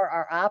 what are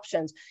our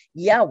options?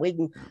 Yeah, we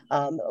can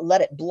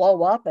let it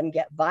blow up and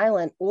get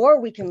violent,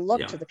 or we can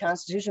look to the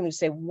Constitution. We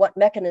say, what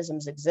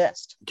mechanisms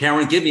exist?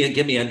 Karen, give me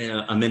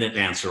a minute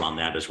answer on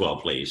that as well,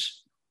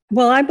 please.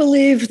 Well, I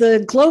believe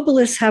the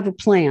globalists have a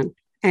plan.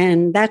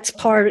 And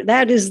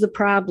that is the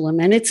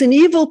problem. And it's an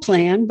evil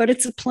plan, but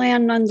it's a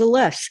plan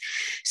nonetheless.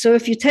 So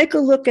if you take a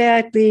look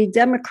at the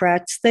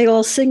Democrats, they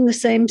all sing the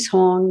same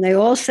song. They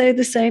all say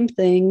the same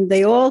thing.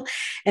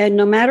 And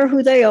no matter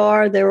who they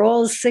are, they're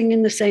all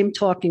singing the same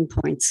talking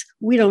points.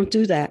 We don't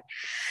do that.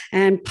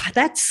 And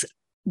that's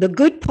the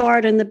good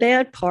part and the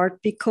bad part,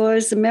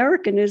 because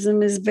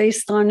Americanism is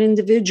based on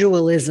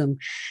individualism.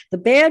 The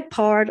bad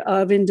part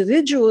of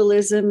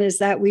individualism is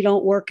that we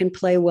don't work and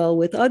play well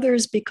with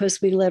others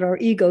because we let our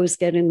egos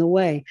get in the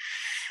way.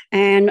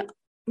 And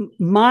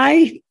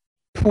my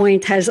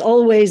point has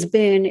always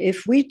been,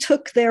 if we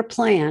took their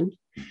plan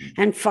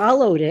and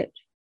followed it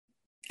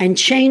and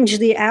change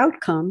the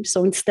outcome,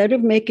 so instead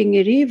of making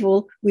it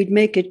evil, we'd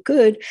make it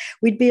good,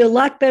 we'd be a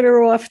lot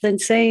better off than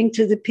saying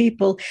to the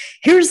people,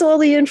 here's all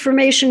the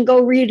information,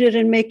 go read it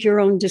and make your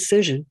own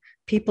decision.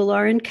 People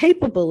are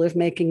incapable of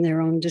making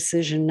their own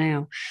decision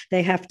now.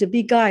 They have to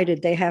be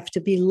guided. They have to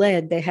be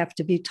led. They have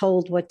to be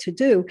told what to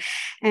do.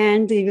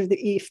 And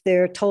if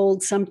they're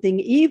told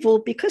something evil,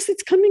 because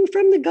it's coming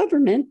from the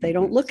government, they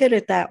don't look at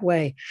it that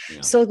way.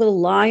 Yeah. So the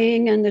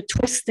lying and the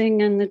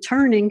twisting and the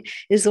turning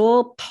is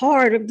all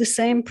part of the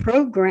same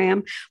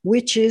program,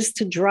 which is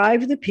to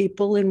drive the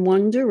people in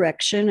one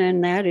direction,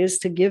 and that is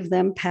to give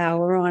them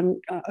power on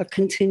a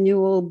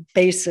continual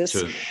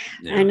basis.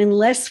 And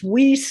unless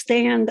we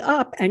stand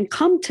up and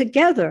come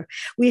together,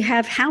 we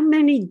have how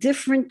many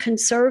different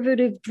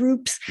conservative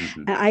groups?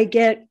 I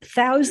get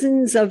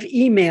thousands of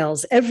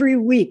emails every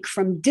week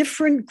from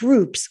different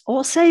groups,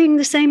 all saying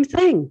the same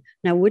thing.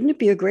 Now, wouldn't it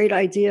be a great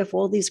idea if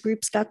all these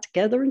groups got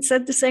together and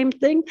said the same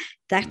thing?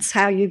 That's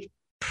how you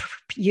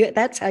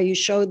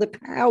show the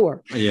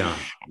power. Yeah.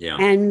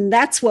 And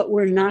that's what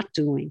we're not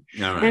doing.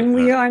 And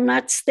we are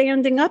not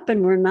standing up,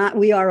 and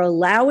we are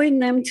allowing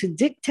them to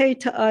dictate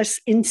to us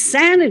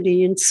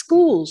insanity in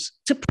schools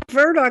to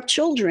pervert our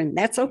children.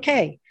 That's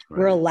okay.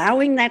 We're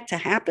allowing that to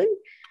happen.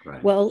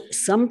 Well,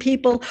 some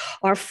people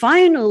are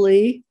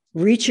finally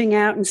reaching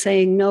out and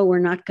saying, no, we're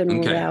not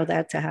going to allow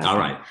that to happen. All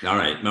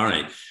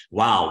right.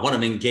 Wow, what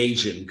an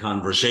engaging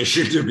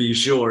conversation to be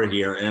sure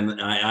here.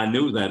 And I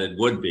knew that it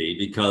would be,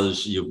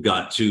 because you've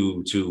got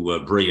two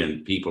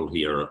brilliant people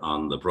here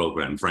on the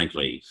program,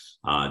 frankly,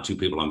 two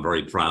people I'm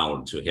very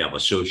proud to have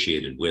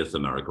associated with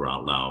America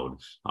Out Loud,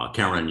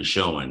 Karen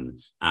Schoen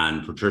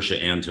and Patricia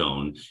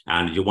Anthone.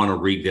 And you want to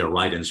read their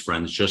writings,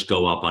 friends, just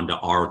go up under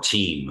our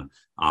team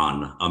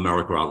on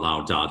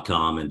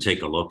AmericaOutloud.com and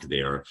take a look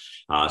there.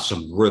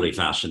 Some really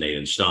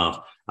fascinating stuff.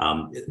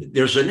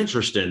 There's an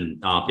interesting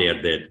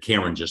op-ed that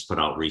Karen just put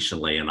out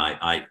recently, and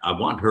I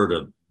want her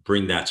to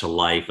bring that to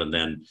life, and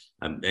then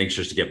I'm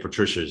anxious to get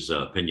Patricia's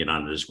opinion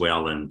on it as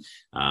well. And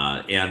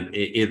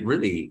it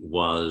really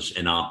was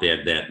an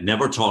op-ed that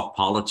never talked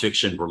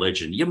politics and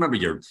religion. You remember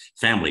your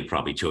family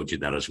probably told you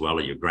that as well,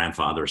 or your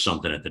grandfather or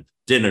something at the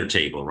dinner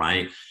table,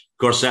 right? Of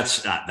course,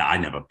 that's I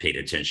never paid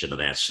attention to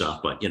that stuff,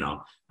 but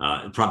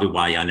probably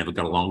why I never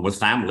got along with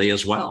family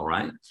as well,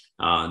 right?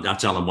 Not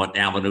tell them what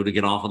avenue to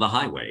get off of the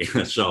highway.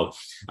 So,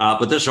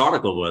 but this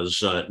article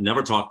was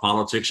never talk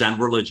politics and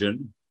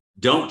religion.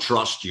 Don't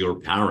trust your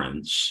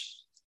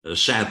parents.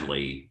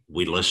 Sadly,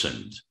 we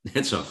listened.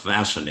 It's a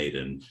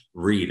fascinating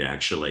read,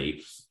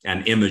 actually,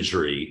 and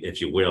imagery,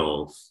 if you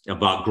will,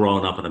 about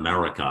growing up in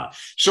America.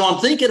 So I'm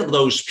thinking of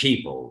those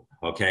people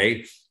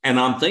okay? And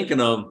I'm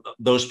thinking of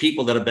those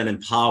people that have been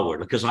empowered,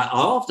 because I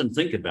often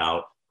think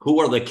about who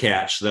are the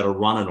cats that are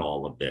running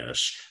all of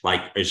this?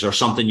 Like, is there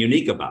something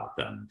unique about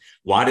them?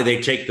 Why do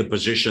they take the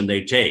position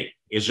they take?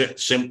 Is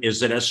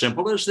it as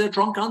simple as they're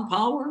drunk on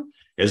power?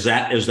 Is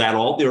that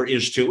all there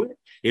is to it?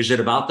 Is it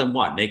about them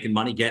what? Making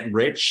money, getting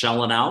rich,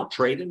 selling out,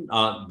 trading,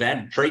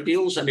 bad trade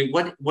deals? I mean,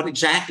 what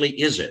exactly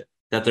is it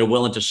that they're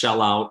willing to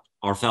sell out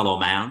our fellow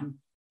man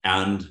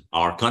and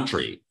our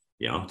country?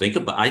 You know,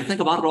 I think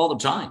about it all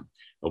the time.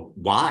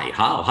 Why?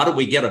 How do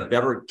we get a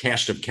better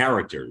cast of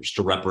characters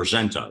to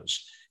represent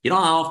us? You know,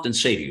 I often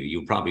say to you,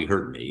 you probably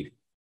heard me,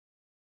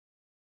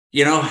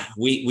 you know,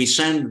 we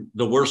send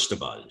the worst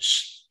of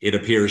us, it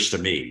appears to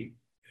me,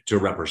 to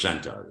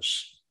represent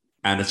us.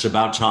 And it's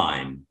about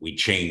time we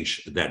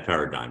change that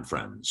paradigm,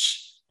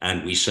 friends,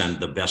 and we send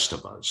the best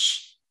of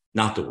us,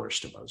 not the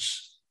worst of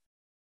us.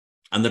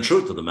 And the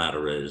truth of the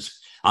matter is,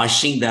 I've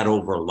seen that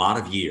over a lot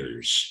of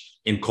years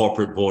in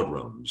corporate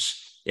boardrooms.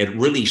 It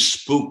really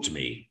spooked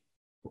me,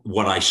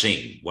 what I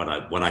seen, what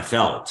I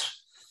felt.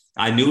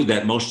 I knew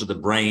that most of the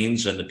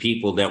brains and the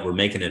people that were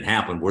making it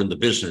happen were in the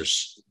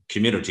business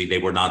community. They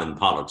were not in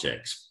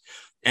politics.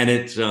 And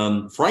it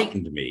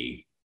frightened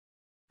me.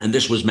 And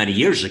this was many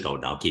years ago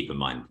now, keep in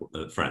mind,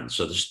 friends.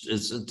 So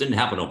it didn't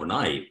happen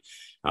overnight.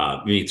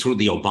 I mean, through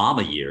the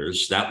Obama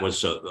years, that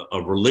was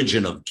a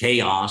religion of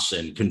chaos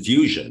and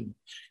confusion.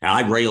 And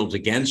I railed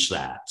against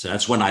that.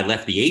 That's when I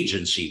left the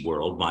agency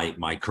world,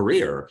 my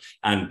career,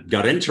 and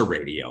got into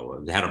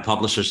radio. I had a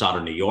publicist out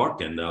of New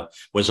York and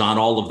was on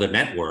all of the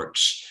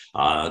networks.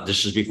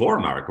 This is before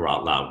America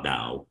Out Loud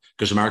now,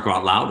 because America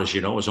Out Loud, as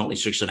you know, is only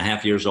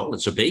 6.5 years old.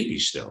 It's a baby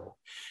still.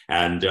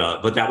 And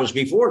but that was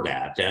before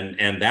that.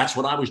 And that's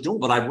what I was doing.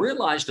 But I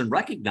realized and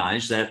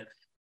recognized that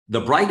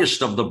the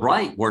brightest of the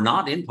bright were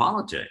not in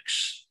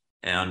politics.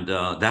 And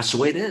that's the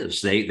way it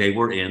is. They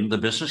were in the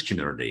business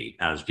community,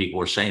 as people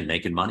were saying,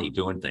 making money,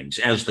 doing things,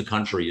 as the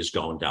country is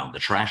going down the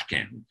trash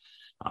can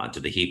to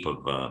the heap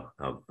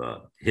of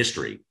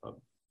history.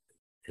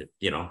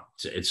 You know,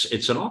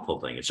 it's an awful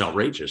thing. It's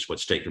outrageous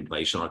what's taking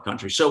place in our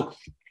country. So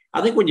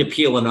I think when you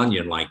peel an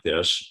onion like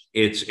this,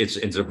 it's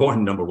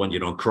important, number one, you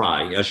don't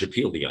cry as you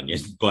peel the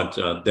onion, but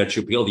that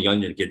you peel the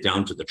onion, get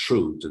down to the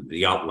truth,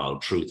 the out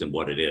loud truth and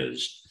what it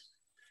is.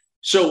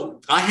 So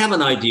I have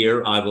an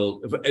idea.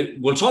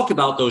 We'll talk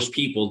about those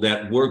people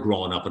that were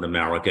growing up in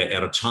America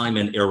at a time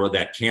and era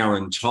that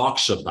Karen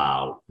talks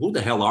about. Who the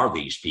hell are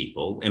these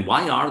people and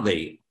why are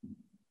they,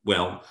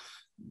 well,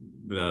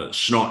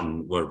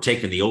 snorting or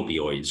taking the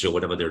opioids or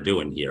whatever they're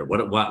doing here?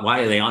 Why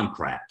are they on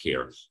crack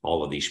here,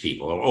 all of these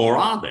people? Or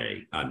are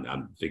they?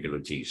 I'm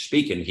figuratively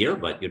speaking here,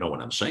 but you know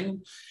what I'm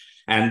saying.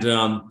 And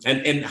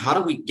how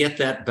do we get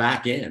that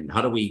back in?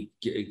 How do we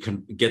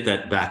get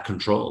that back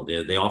controlled?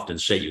 They often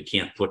say you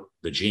can't put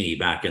the genie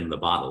back in the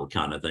bottle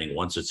kind of thing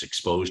once it's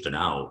exposed and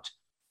out.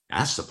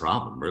 That's the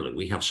problem, really.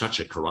 We have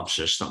such a corrupt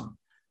system.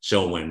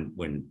 So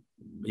when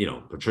you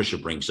know, Patricia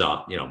brings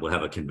up, you know, we'll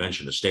have a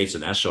convention of states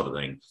and that sort of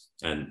thing,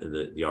 and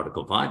the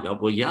Article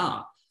 5, well,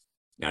 yeah.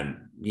 And,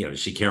 you know, you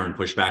see Karen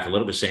push back a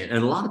little bit saying,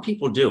 and a lot of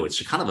people do.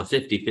 It's kind of a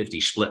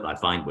 50-50 split, I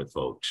find, with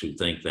folks who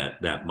think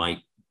that might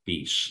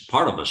be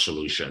part of a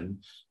solution,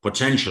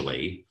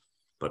 potentially.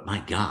 But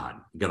my God,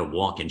 you got to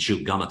walk and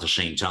chew gum at the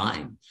same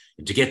time.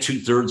 And to get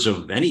 2/3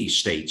 of any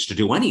states to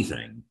do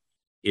anything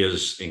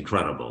is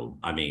incredible.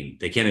 I mean,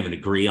 they can't even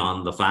agree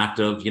on the fact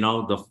of, you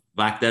know, the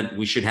fact that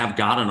we should have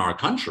God in our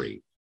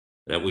country,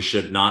 that we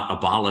should not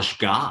abolish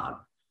God.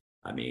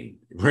 I mean,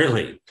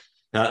 really.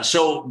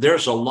 So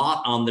there's a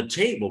lot on the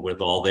table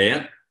with all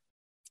that.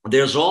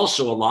 There's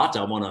also a lot.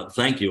 I want to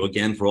thank you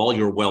again for all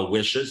your well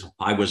wishes.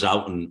 I was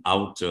out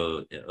of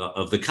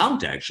the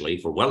count, actually,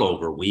 for well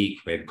over a week.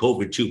 We had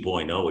COVID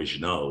 2.0, as you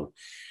know,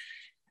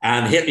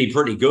 and hit me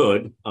pretty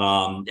good.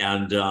 I'll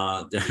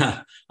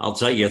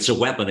tell you, it's a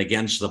weapon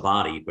against the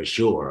body for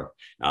sure.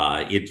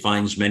 It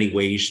finds many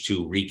ways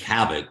to wreak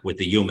havoc with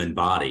the human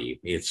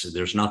body.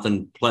 There's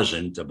nothing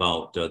pleasant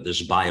about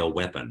this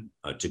bioweapon,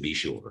 to be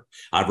sure.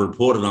 I've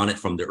reported on it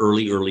from the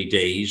early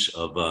days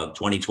of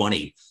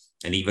 2020.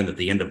 And even at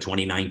the end of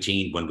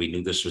 2019, when we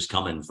knew this was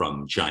coming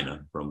from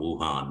China, from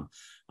Wuhan,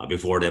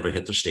 before it ever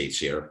hit the States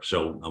here.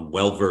 So I'm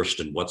well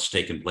versed in what's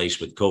taken place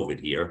with COVID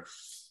here.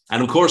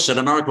 And of course, at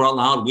America Out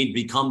Loud, we've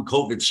become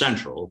COVID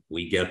central.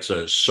 We get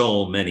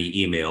so many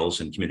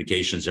emails and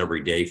communications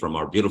every day from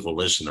our beautiful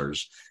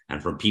listeners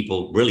and from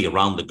people really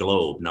around the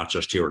globe, not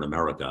just here in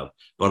America,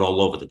 but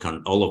all over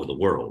the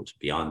world,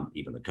 beyond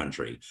even the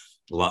country.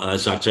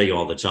 As I tell you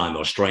all the time,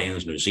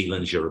 Australians, New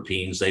Zealanders,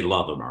 Europeans, they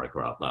love America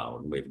Out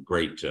Loud. And we have a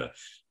great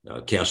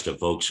cast of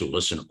folks who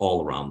listen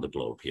all around the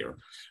globe here.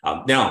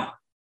 Now,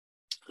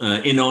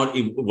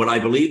 what I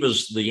believe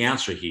is the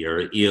answer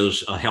here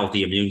is a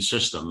healthy immune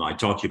system. I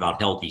talked to you about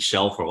healthy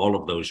self for all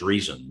of those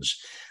reasons.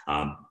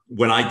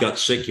 when I got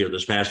sick here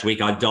this past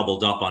week, I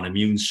doubled up on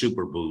Immune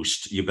Super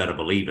Boost. You better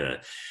believe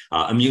it.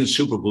 Immune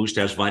Super Boost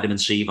has vitamin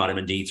C,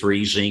 vitamin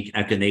D3, zinc,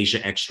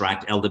 echinacea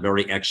extract,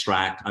 elderberry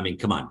extract. I mean,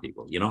 come on,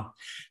 people,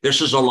 This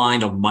is a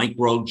line of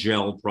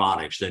microgel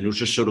products. They're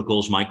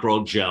nutraceuticals,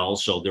 microgel.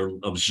 So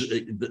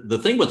the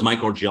thing with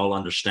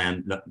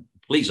microgel,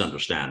 please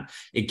understand,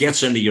 it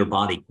gets into your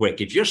body quick.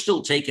 If you're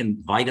still taking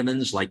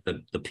vitamins like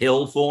the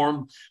pill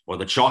form or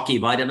the chalky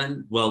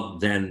vitamin, well,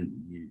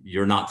 then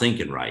you're not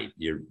thinking right.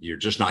 You're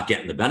just not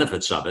getting the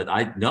benefits of it.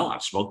 I know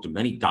I've spoken to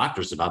many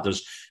doctors about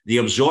this. The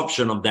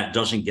absorption of that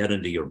doesn't get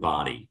into your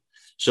body.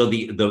 So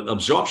the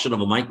absorption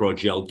of a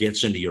microgel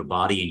gets into your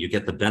body and you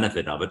get the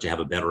benefit of it to have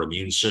a better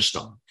immune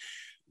system.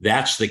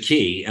 That's the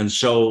key. And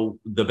so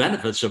the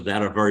benefits of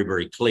that are very,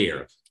 very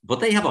clear. But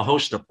they have a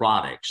host of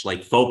products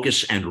like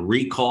focus and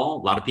recall.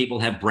 A lot of people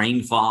have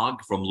brain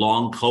fog from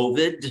long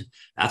COVID.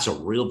 That's a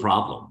real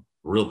problem.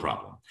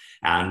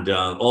 And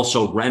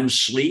also REM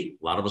sleep.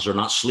 A lot of us are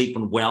not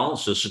sleeping well.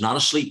 So this is not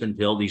a sleeping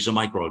pill. These are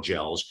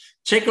microgels.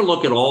 Take a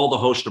look at all the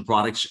host of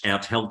products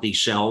at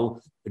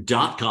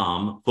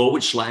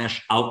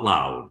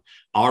healthycell.com/outloud.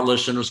 Our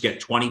listeners get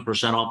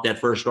 20% off that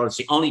first order. It's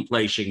the only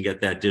place you can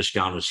get that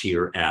discount is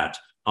here at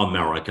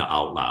America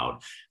Out Loud.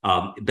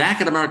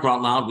 Back at America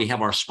Out Loud, we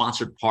have our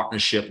sponsored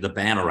partnership, the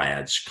banner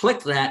ads.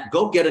 Click that,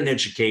 go get an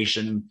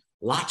education.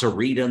 Lots to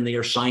read in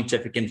there,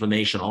 scientific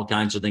information, all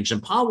kinds of things.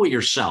 Empower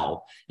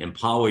yourself,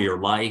 empower your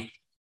life.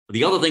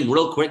 The other thing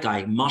real quick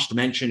I must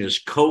mention is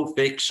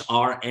Cofix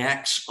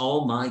RX.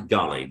 Oh my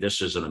golly,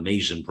 this is an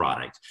amazing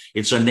product.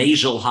 It's a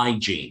nasal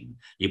hygiene.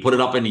 You put it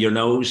up into your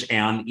nose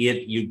and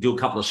you do a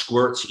couple of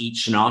squirts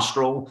each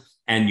nostril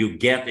and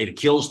it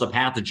kills the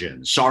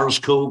pathogen.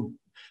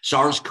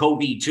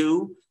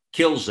 SARS-CoV-2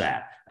 kills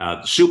that.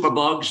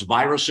 Superbugs,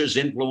 viruses,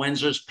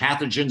 influenzas,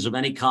 pathogens of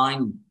any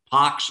kind,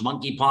 pox,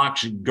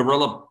 monkeypox,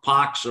 gorilla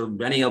pox, or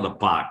any other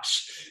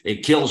pox.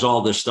 It kills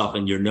all this stuff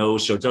in your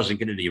nose so it doesn't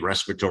get into your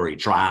respiratory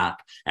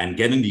tract and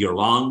get into your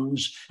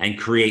lungs and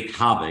create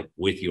havoc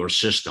with your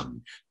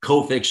system.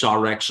 Cofix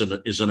RX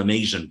is an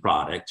amazing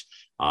product.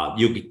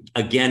 You,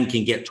 again,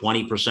 can get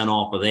 20%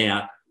 off of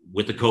that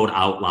with the code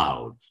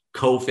OUTLOUD.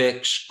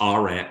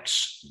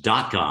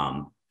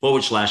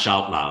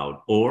 CofixRx.com/OUTLOUD.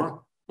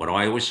 Or, what do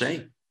I always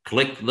say?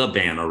 Click the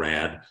banner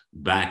ad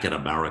back at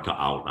America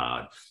Out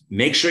Loud.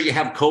 Make sure you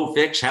have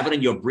Cofix, have it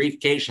in your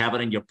briefcase, have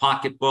it in your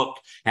pocketbook,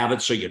 have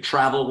it so you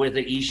travel with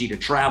it, easy to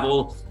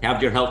travel, have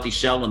your Healthy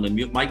Cell and the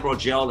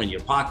microgel in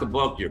your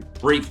pocketbook, your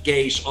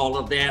briefcase, all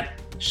of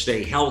that.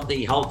 Stay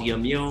healthy, healthy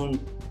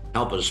immune.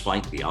 Help us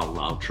fight the out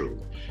loud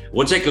truth.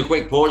 We'll take a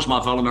quick pause, my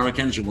fellow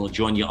Americans, and we'll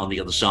join you on the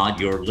other side.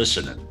 You're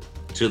listening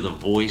to the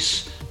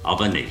voice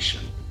of a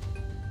nation.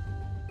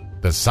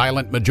 The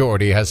silent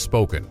majority has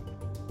spoken.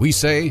 We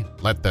say,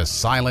 let the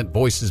silent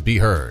voices be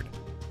heard.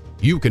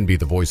 You can be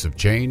the voice of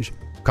change.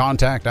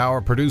 Contact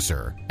our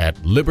producer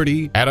at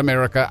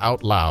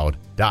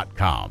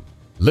liberty@americaoutloud.com.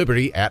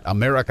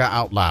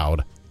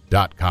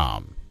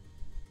 liberty@americaoutloud.com.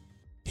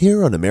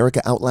 Here on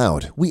America Out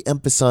Loud, we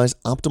emphasize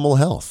optimal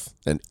health,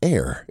 and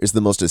air is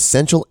the most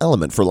essential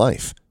element for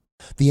life.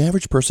 The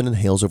average person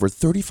inhales over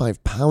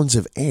 35 pounds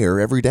of air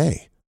every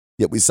day.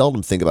 Yet we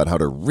seldom think about how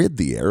to rid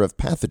the air of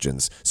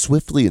pathogens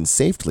swiftly and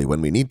safely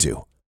when we need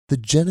to. The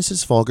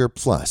Genesis Fogger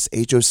Plus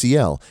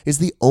HOCl is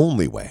the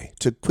only way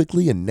to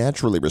quickly and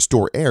naturally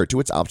restore air to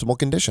its optimal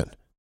condition.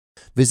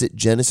 Visit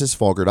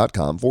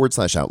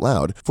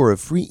genesisfogger.com/outloud for a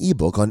free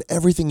ebook on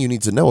everything you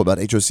need to know about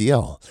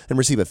HOCl and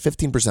receive a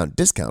 15%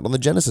 discount on the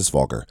Genesis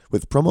Fogger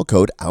with promo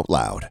code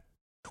OUTLOUD.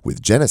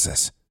 With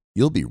Genesis,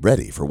 you'll be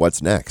ready for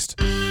what's next.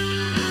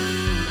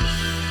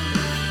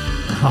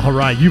 All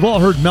right, you've all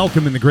heard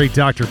Malcolm and the great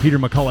Dr. Peter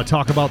McCullough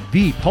talk about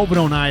the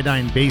povidone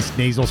iodine-based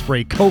nasal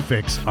spray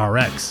Cofix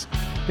RX.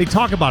 They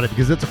talk about it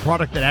because it's a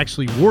product that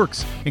actually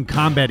works in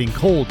combating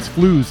colds,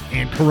 flus,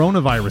 and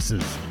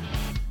coronaviruses.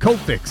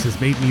 Cofix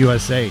is made in the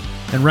USA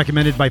and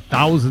recommended by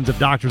thousands of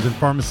doctors and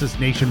pharmacists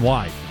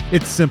nationwide.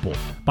 It's simple.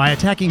 By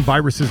attacking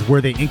viruses where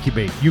they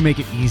incubate, you make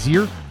it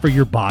easier for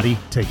your body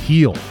to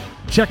heal.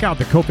 Check out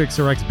the Cofix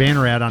RX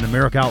banner ad on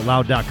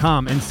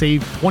AmericaOutloud.com and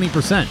save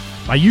 20%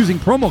 by using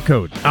promo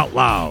code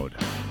OUTLOUD.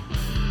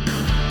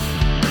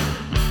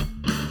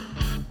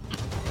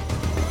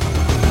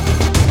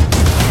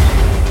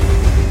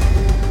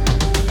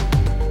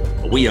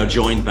 We are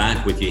joined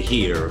back with you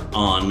here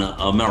on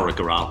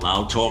America Out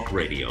Loud Talk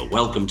Radio.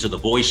 Welcome to the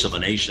voice of a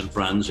nation,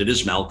 friends. It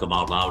is Malcolm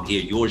Out Loud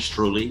here, yours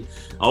truly.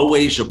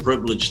 Always a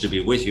privilege to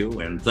be with you,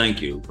 and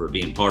thank you for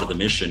being part of the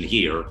mission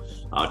here,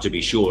 to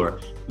be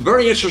sure.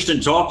 Very interesting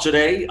talk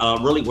today.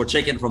 Really, we're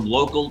taking from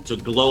local to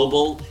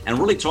global and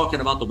really talking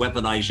about the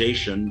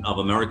weaponization of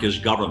America's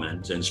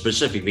government and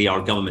specifically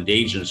our government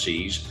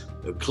agencies.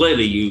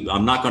 Clearly,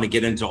 I'm not going to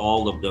get into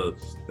all of the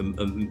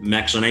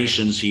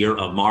machinations here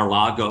of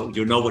Mar-a-Lago.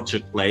 You know what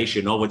took place.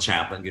 You know what's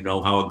happened. You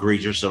know how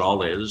egregious it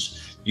all is.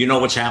 You know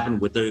what's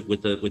happened with the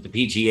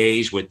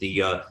PTAs, with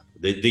the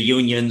the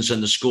unions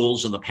and the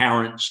schools and the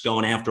parents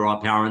going after our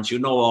parents. You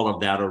know all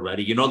of that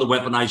already. You know the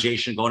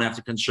weaponization going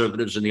after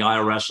conservatives and the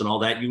IRS and all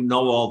that. You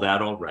know all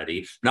that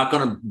already. Not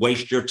going to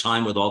waste your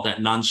time with all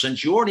that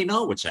nonsense. You already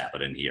know what's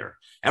happening here.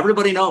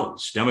 Everybody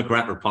knows.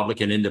 Democrat,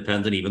 Republican,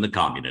 Independent, even the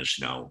communists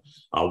know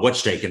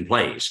what's taking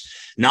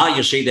place. Now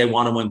you see they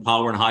want to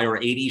empower and hire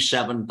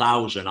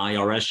 87,000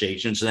 IRS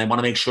agents, and they want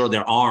to make sure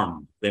they're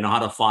armed. They know how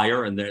to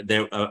fire, and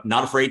they're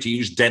not afraid to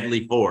use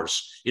deadly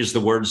force is the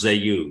words they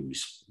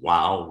use.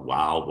 Wow,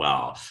 wow,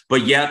 wow.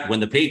 But yet when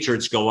the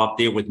patriots go up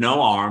there with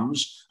no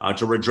arms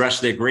to redress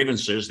their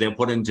grievances, they're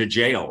put into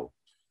jail,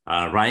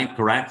 right?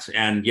 Correct?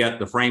 And yet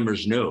the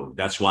framers knew.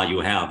 That's why you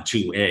have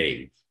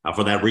 2A.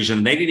 For that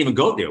reason, they didn't even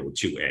go there with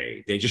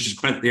 2A. They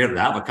just went there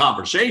to have a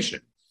conversation.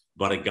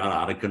 But it got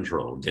out of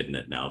control, didn't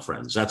it now,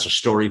 friends? That's a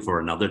story for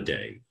another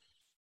day.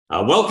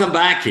 Welcome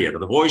back here to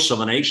the Voice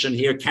of a Nation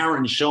here.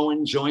 Karen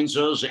Schoen joins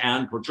us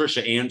and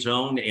Patricia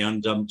Anthone,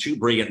 and two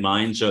brilliant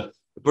minds.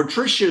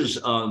 Patricia's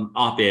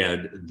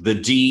op-ed, The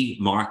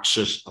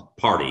D-Marxist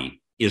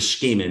Party is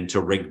scheming to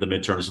rig the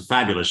midterms. It's a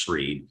fabulous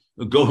read.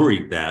 Go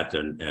read that,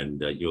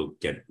 and you'll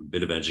get a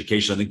bit of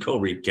education. And then go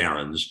read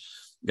Karen's,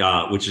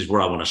 which is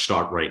where I want to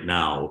start right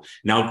now.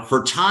 Now,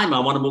 for time, I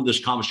want to move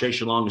this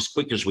conversation along as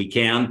quick as we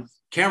can.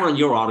 Karen,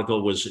 your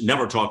article was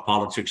Never Talk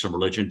Politics and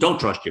Religion. Don't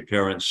trust your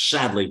parents.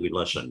 Sadly, we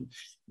listen.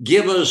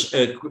 Give us,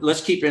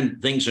 let's keep in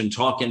things in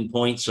talking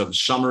points of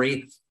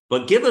summary,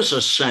 but give us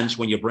a sense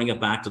when you bring it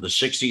back to the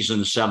 60s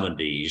and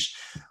 70s,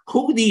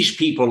 who these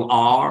people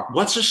are.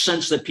 What's a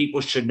sense that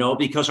people should know?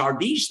 Because are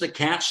these the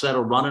cats that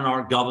are running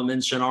our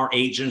governments and our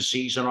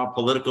agencies and our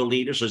political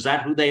leaders? Is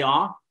that who they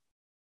are?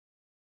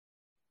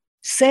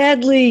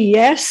 Sadly,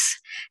 yes.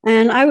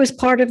 And I was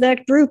part of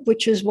that group,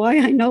 which is why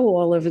I know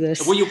all of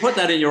this. Well, you put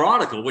that in your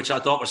article, which I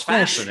thought was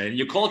fascinating.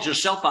 You called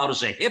yourself out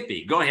as a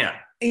hippie. Go ahead.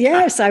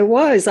 Yes, I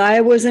was.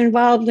 I was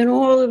involved in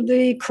all of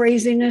the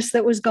craziness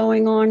that was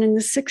going on in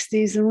the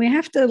 60s. And we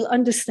have to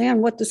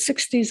understand what the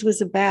 60s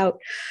was about.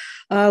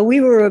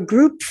 We were a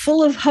group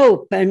full of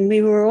hope, and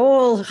we were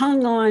all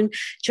hung on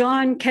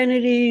John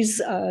Kennedy's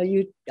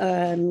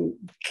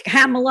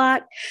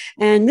Camelot,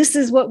 and this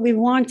is what we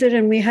wanted,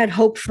 and we had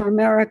hope for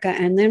America.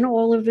 And then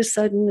all of a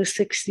sudden, the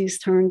 60s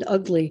turned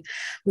ugly.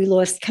 We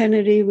lost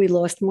Kennedy, we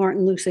lost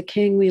Martin Luther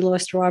King, we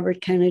lost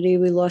Robert Kennedy,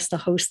 we lost a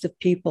host of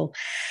people.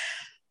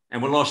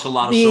 And we lost a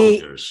lot of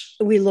soldiers.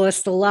 We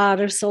lost a lot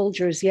of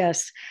soldiers,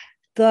 yes.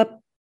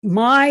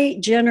 My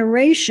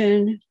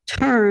generation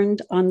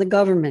turned on the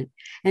government,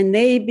 and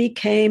they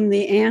became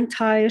the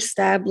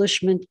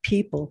anti-establishment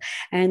people.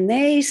 And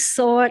they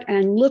sought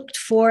and looked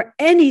for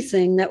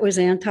anything that was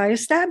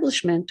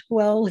anti-establishment.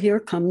 Well, here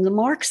come the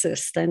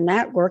Marxists, and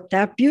that worked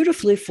out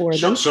beautifully for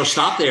them. So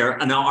stop there.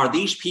 And now, are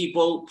these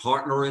people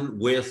partnering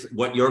with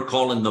what you're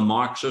calling the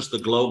Marxists, the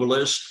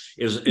globalists?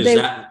 Is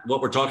that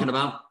what we're talking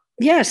about?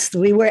 Yes,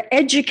 we were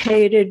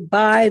educated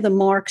by the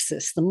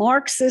Marxists. The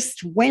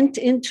Marxists went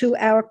into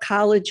our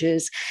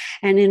colleges,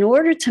 and in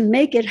order to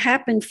make it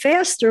happen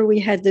faster, we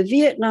had the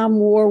Vietnam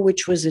War,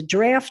 which was a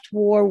draft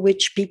war,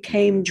 which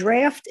became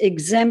draft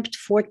exempt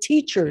for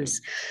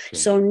teachers. Okay.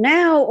 So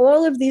now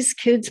all of these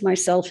kids,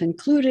 myself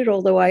included,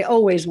 although I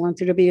always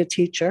wanted to be a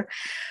teacher,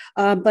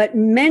 but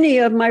many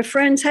of my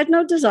friends had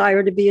no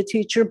desire to be a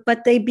teacher,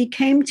 but they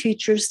became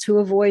teachers to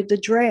avoid the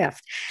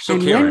draft. So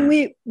and Karen, when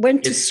we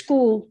went to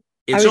school...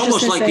 It's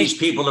almost like these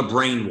people are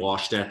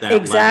brainwashed at that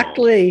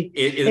exactly,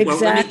 level.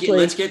 Exactly. Well,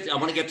 I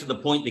want to get to the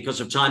point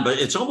because of time, but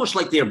it's almost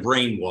like they're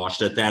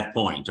brainwashed at that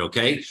point,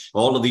 okay?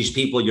 All of these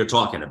people you're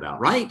talking about,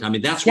 right? I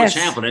mean, that's what's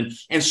happening.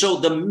 And so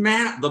the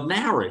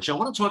marriage, I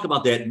want to talk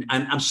about that.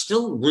 I'm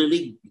still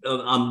really,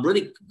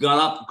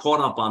 caught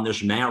up on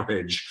this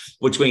marriage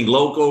between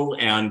local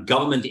and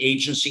government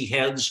agency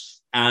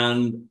heads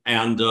and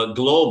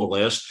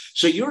globalists.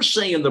 So you're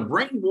saying the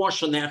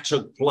brainwashing that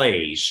took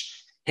place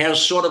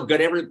has sort of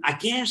got I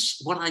guess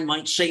what I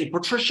might say,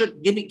 Patricia,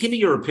 give me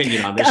your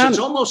opinion on this. It's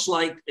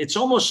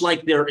almost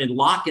like they're in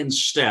lock and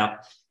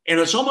step, and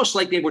it's almost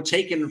like they were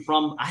taken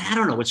from, I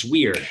don't know, it's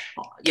weird.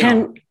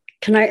 Can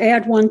I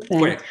add one thing?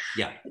 Quick.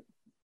 Yeah.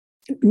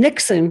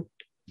 Nixon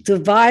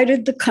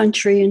divided the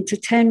country into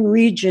 10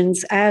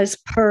 regions as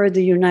per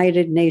the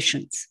United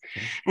Nations.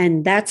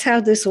 And that's how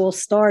this all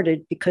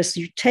started, because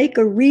you take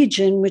a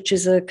region, which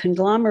is a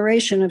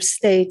conglomeration of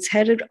states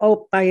headed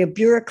up by a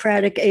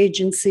bureaucratic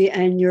agency,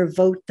 and your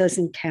vote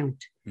doesn't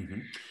count. Mm-hmm.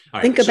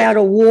 Think about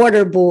a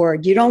water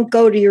board. You don't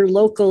go to your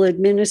local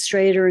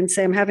administrator and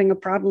say, I'm having a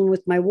problem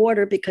with my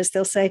water, because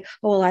they'll say,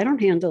 oh, well, I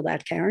don't handle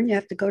that, Karen. You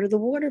have to go to the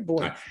water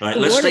board. All right.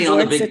 Let's stay on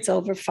the big, it's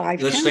over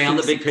 5 Let's stay on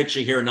the big picture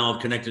here now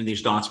of connecting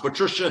these dots.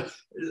 Patricia,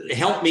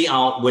 help me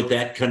out with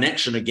that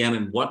connection again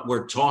and what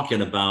we're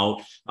talking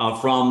about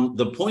from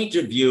the point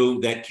of view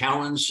that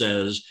Karen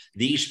says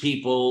these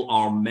people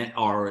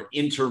are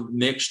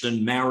intermixed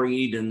and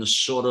married and the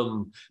sort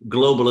of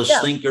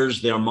globalist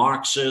thinkers. They're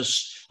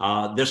Marxists.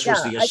 This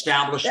was the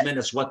establishment.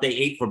 It's what they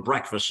ate for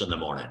breakfast in the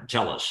morning.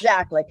 Tell us.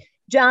 Exactly.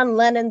 John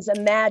Lennon's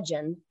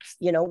Imagine,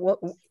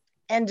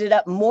 ended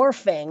up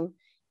morphing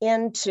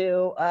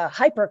into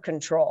hyper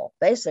control,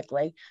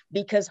 basically,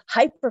 because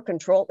hyper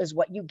control is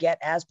what you get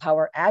as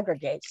power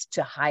aggregates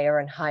to higher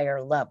and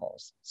higher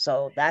levels.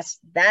 So that's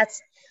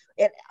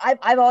it.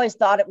 I've always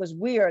thought it was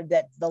weird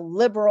that the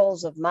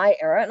liberals of my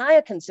era, and I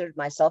considered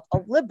myself a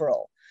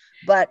liberal,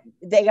 but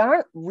they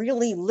aren't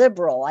really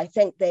liberal. I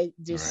think they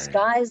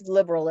disguised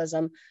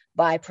liberalism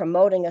by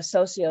promoting a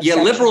socio-sexual.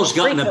 Yeah, liberal's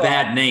gotten a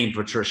bad name,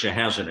 Patricia,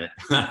 hasn't it?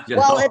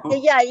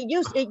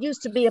 It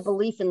used to be a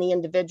belief in the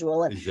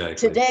individual, and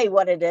today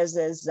what it is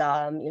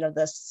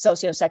the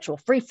socio-sexual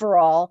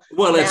free-for-all.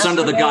 Well, it's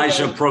under the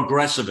guise of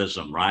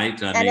progressivism, right?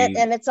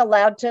 And it's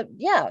allowed to,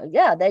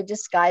 they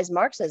disguise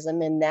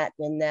Marxism in that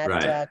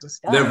disguise.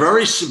 They're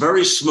very,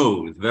 very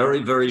smooth,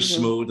 very, very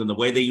smooth, and the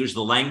way they use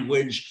the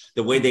language,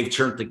 the way they've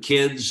turned the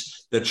kids,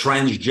 the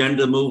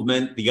transgender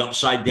movement, the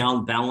upside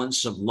down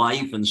balance of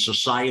life and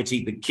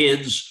society, the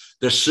kids,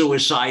 the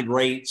suicide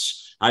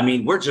rates. I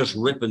mean, we're just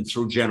ripping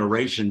through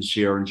generations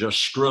here and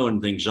just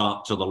screwing things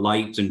up to the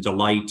light and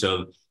delight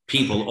of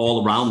people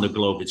all around the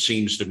globe, it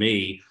seems to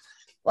me.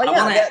 Well,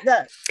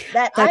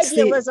 that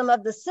idealism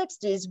of the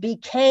 60s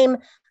became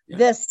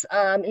this,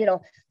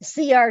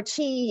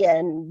 CRT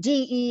and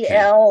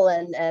DEL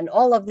and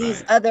all of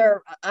these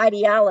other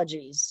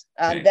ideologies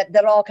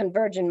that all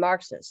converge in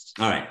Marxist.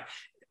 All right.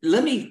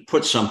 Let me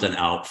put something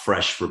out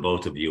fresh for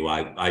both of you.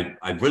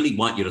 I really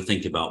want you to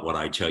think about what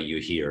I tell you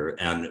here,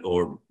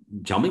 or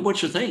tell me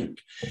what you think.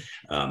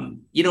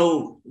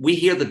 We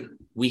hear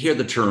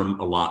the term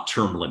a lot,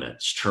 term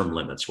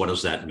limits. What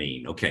does that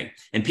mean? Okay.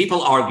 And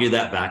people argue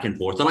that back and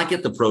forth, and I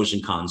get the pros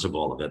and cons of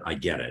all of it. I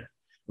get it.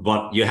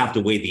 But you have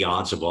to weigh the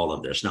odds of all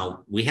of this.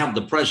 Now, we have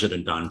the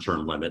president on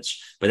term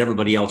limits, but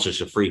everybody else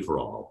is a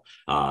free-for-all.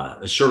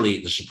 Certainly,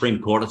 the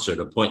Supreme Court, it's an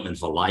appointment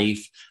for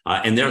life.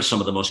 And they're some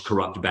of the most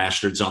corrupt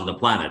bastards on the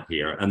planet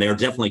here. And they're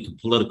definitely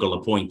political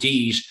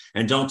appointees.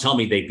 And don't tell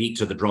me they beat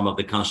to the drum of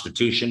the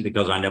Constitution,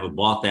 because I never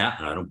bought that.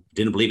 And I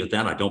didn't believe it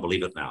then. I don't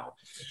believe it now.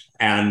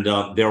 And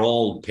they're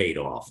all paid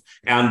off.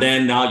 And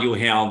then now you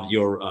have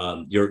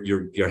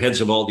your heads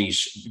of all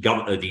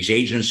these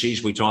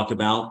agencies we talked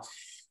about.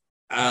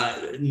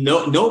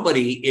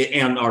 Nobody,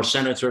 and our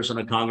senators and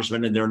our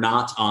congressmen, and they're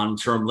not on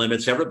term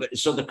limits. Everybody.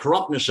 So the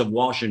corruptness of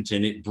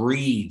Washington, it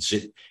breeds,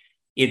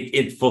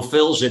 it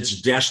fulfills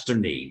its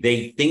destiny.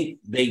 They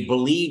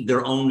believe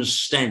their own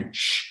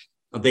stench.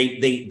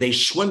 They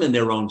swim in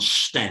their own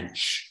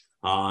stench.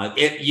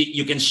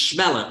 You can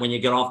smell it when you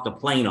get off the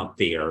plane up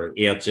there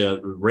at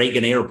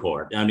Reagan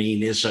Airport. I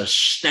mean, it's a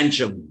stench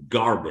of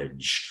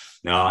garbage.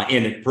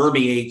 And it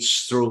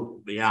permeates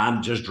through,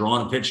 I'm just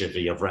drawing a picture for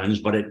you, friends,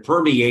 but it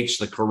permeates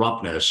the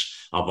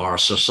corruptness of our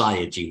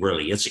society,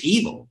 really. It's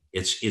evil.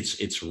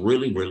 It's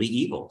really, really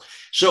evil.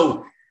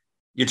 So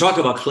you talk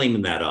about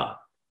cleaning that up,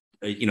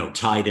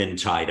 tied in,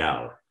 tied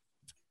out.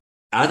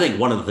 I think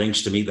one of the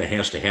things to me that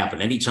has to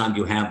happen, anytime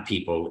you have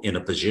people in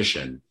a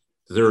position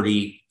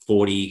 30,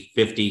 40,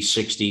 50,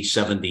 60,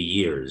 70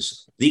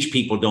 years, these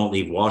people don't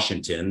leave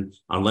Washington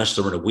unless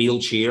they're in a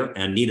wheelchair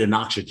and need an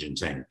oxygen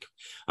tank.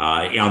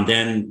 And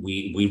then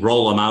we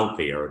roll them out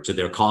there to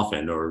their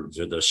coffin or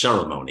to the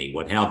ceremony,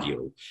 what have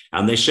you.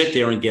 And they sit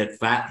there and get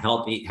fat,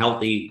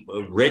 healthy,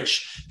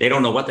 rich. They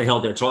don't know what the hell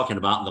they're talking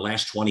about in the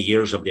last 20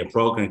 years of their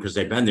program because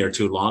they've been there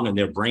too long and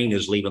their brain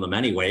is leaving them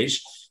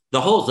anyways.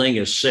 The whole thing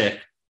is sick.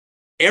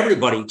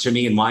 Everybody, to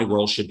me, in my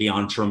world, should be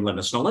on term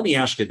limits. Now, let me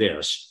ask you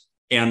this.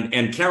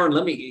 And Karen,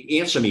 let me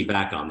answer me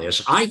back on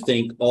this. I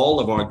think all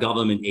of our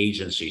government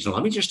agencies, and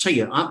let me just tell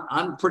you,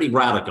 I'm pretty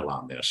radical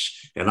on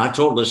this. And I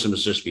told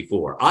listeners this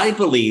before. I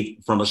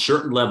believe from a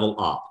certain level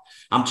up,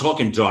 I'm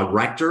talking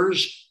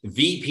directors,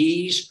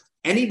 VPs,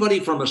 anybody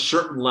from a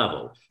certain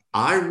level.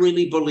 I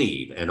really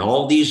believe in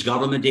all these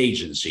government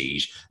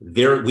agencies,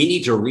 we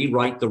need to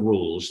rewrite the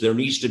rules. There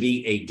needs to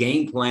be a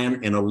game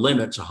plan and a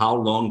limit to how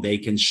long they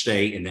can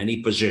stay in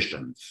any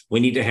position. We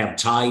need to have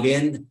tied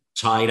in,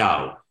 tied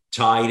out.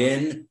 Tied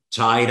in,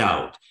 tied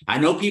out. I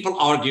know people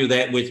argue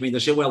that with me. They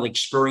say, well,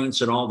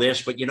 experience and all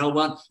this, but you know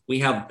what? We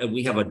have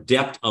a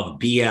depth of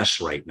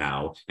BS right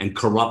now and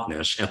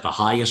corruptness at the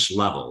highest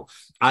level.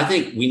 I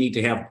think we need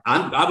to have,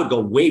 I would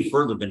go way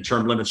further than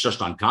term limits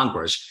just on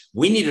Congress.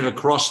 We need it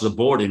across the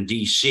board in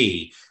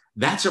DC.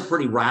 That's a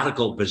pretty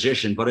radical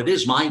position, but it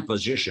is my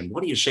position.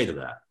 What do you say to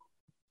that?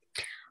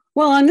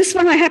 Well, on this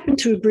one, I happen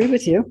to agree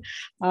with you.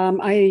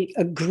 I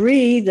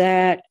agree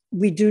that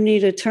we do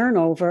need a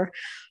turnover.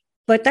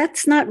 But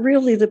that's not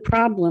really the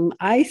problem.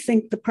 I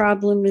think the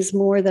problem is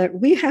more that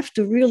we have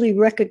to really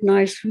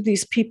recognize who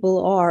these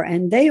people are,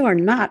 and they are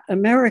not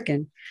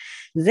American.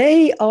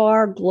 They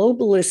are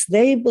globalists.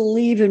 They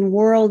believe in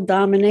world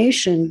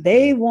domination.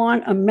 They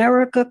want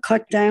America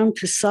cut down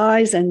to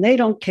size, and they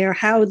don't care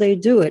how they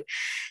do it.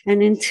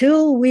 And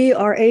until we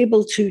are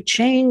able to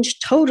change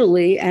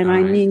totally, and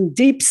I mean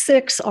deep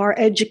six our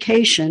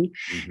education,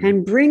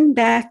 and bring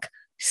back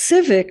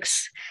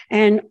civics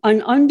and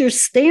an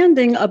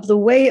understanding of the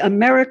way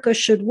America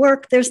should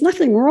work, there's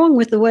nothing wrong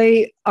with the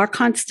way our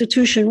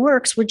Constitution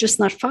works. We're just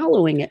not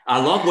following it.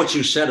 I love what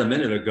you said a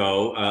minute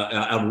ago.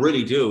 I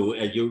really do.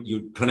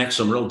 You connect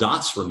some real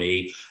dots for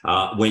me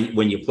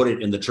when you put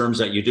it in the terms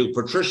that you do.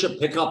 Patricia,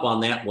 pick up on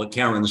that, what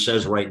Karen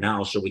says right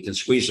now, so we can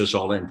squeeze this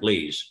all in,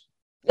 please.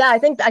 Yeah, I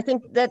think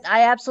that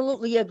I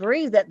absolutely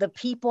agree that the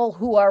people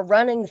who are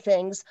running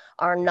things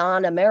are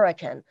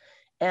non-American.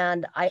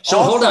 And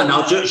hold on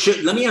now.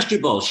 Let me ask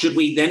you both. Should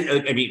we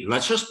then?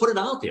 Let's just put it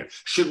out there.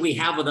 Should we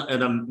have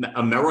an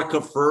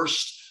America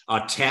First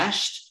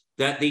test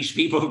that these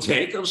people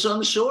take of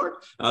some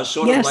sort?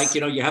 Sort of like,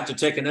 you have to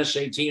take an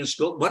SAT in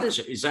school. What is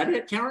it? Is that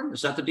it, Karen?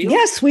 Is that the deal?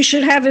 Yes, we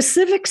should have a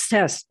civics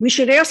test. We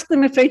should ask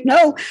them if they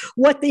know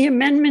what the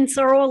amendments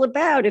are all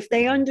about, if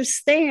they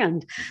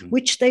understand,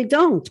 which they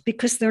don't,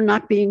 because they're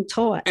not being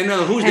taught. And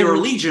who their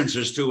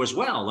allegiances to as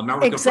well.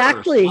 America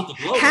exactly.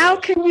 First. How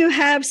can you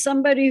have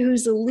somebody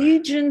whose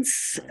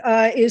allegiance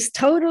is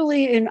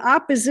totally in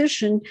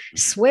opposition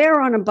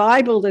swear on a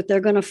Bible that they're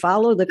going to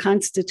follow the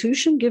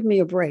Constitution? Give me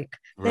a break.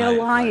 They're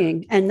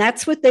lying. And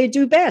that's what they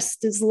do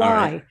best, is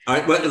lie. All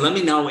right. Well, let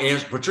me now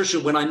ask Patricia,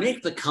 when I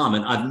make the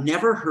comment, I've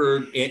never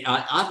heard it.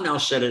 I've now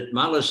said it.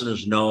 My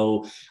listeners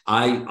know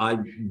I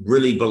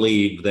really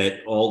believe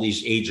that all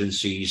these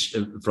agencies,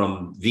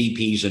 from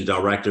VPs and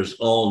directors,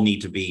 all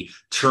need to be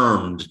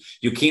termed.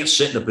 You can't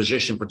sit in a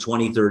position for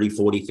 20, 30,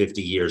 40,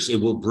 50 years.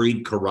 It will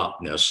breed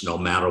corruptness no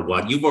matter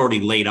what. You've already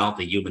laid out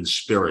the human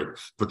spirit,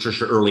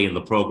 Patricia, early in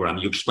the program.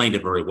 You explained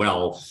it very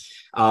well.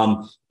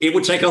 It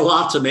would take a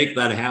lot to make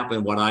that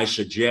happen, what I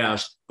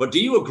suggest. But do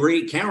you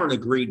agree? Karen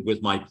agreed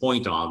with my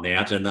point on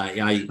that, and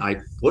I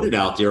put it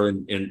out there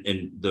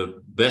in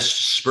the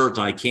best spirit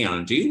I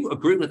can. Do you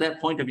agree with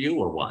that point of view,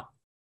 or what?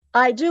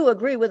 I do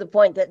agree with the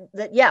point that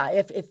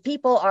if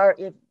people are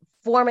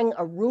forming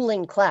a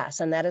ruling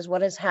class, and that is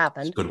what has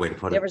happened. That's a good way to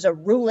put it. There is a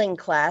ruling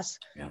class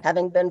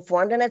having been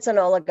formed, and it's an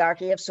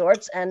oligarchy of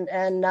sorts. And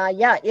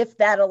if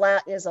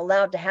that is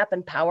allowed to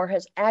happen, power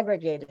has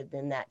aggregated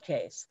in that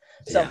case.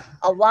 So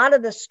a lot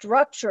of the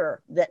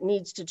structure that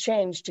needs to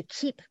change to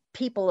keep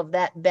people of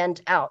that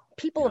bent out.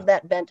 People of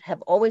that bent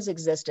have always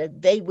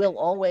existed. They will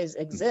always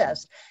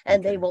exist,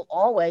 and they will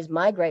always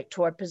migrate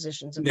toward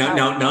positions of power.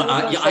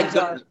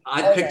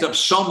 I picked up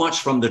so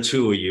much from the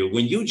two of you.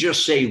 When you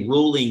just say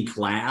ruling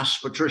class,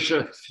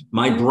 Patricia,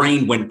 my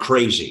brain went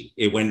crazy.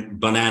 It went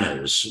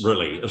bananas,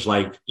 really. It's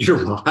like,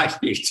 you're right.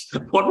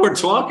 What we're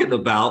talking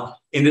about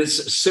in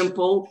its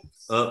simple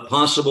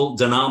possible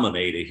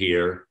denominator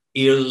here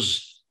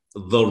is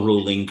the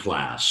ruling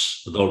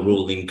class.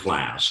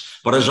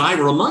 But as I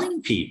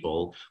remind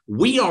people,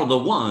 we are the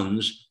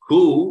ones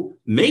who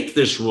make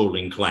this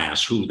ruling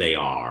class who they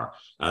are.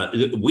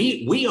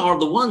 We are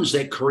the ones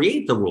that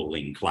create the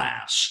ruling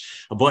class.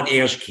 But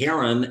as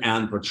Karen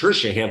and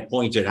Patricia have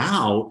pointed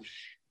out,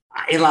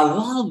 and I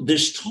love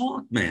this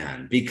talk,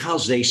 man,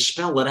 because they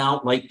spell it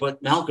out like,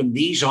 but Malcolm,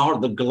 these are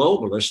the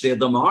globalists, they're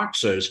the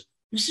Marxists.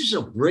 This is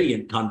a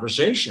brilliant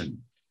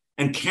conversation.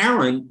 And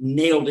Karen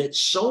nailed it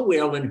so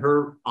well in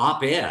her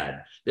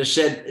op-ed that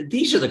said,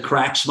 these are the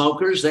crack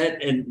smokers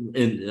that,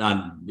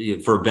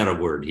 and for a better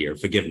word here,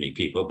 forgive me,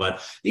 people,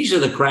 but these are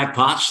the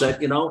crackpots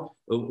that,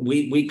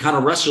 we kind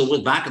of wrestled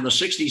with back in the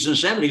 60s and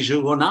 70s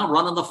who are now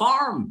running the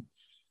farm.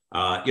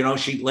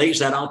 She lays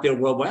that out there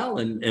well.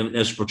 And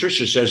as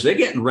Patricia says, they're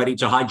getting ready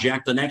to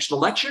hijack the next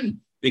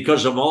election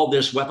because of all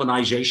this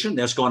weaponization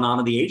that's going on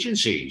in the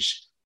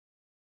agencies.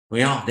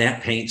 Well,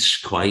 that paints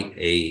quite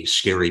a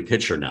scary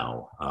picture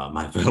now,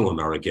 my fellow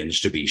Americans,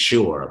 to be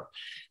sure.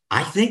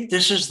 I think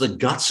this is the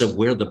guts of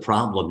where the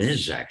problem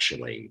is,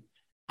 actually.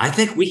 I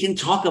think we can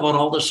talk about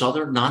all this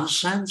other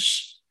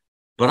nonsense,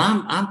 but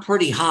I'm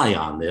pretty high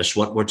on this,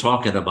 what we're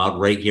talking about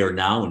right here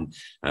now.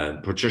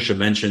 And Patricia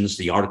mentions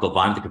the Article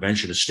 5 of the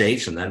Convention of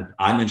States, and then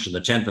I mentioned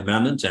the 10th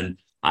Amendment, and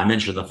I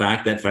mentioned the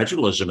fact that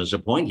federalism is a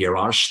point here.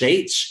 Our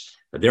states,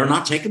 they're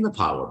not taking the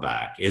power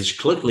back. It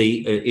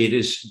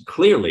is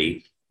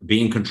clearly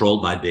being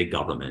controlled by big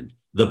government,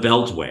 the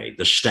Beltway,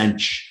 the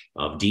stench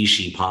of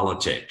DC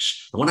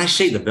politics. And when I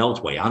say the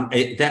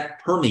Beltway,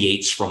 that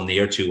permeates from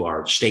there to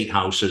our state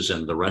houses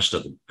and the rest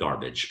of the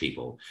garbage,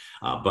 people.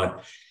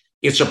 But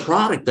it's a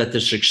product that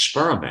this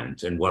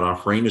experiment and what our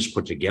framers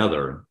put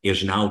together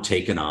is now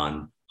taken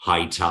on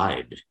high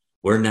tide.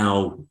 We're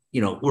now,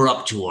 we're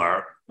up to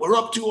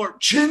our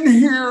chin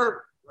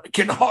here. I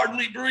can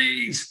hardly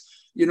breathe.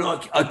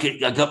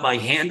 I got my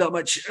hand on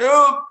my chin,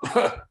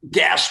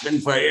 gasping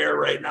for air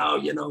right now.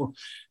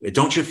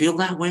 Don't you feel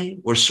that way?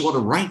 We're sort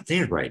of right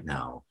there right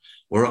now.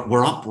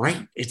 We're up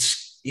right.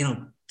 It's,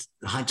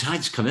 high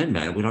tides come in,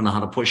 man. We don't know how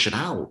to push it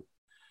out.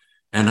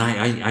 And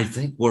I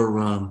think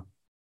we're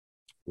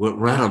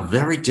we're at a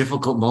very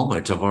difficult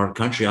moment of our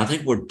country. I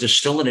think we're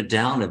distilling it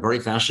down in a very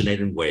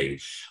fascinating way.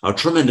 A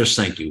tremendous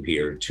thank you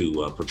here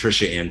to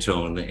Patricia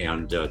Anthone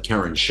and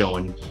Karen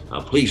Schoen.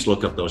 Please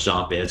look up those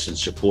op-eds and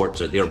support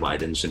their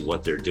writings and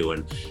what they're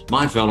doing.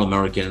 My fellow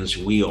Americans,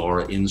 we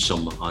are in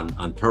some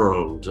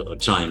unparalleled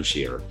times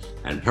here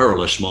and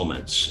perilous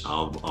moments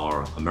of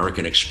our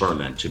American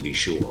experiment, to be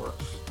sure.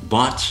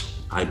 But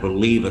I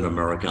believe in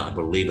America, I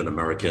believe in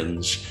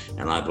Americans,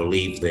 and I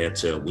believe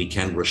that we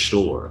can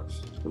restore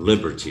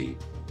liberty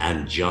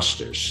and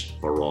justice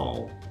for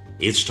all.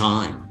 It's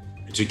time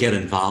to get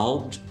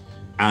involved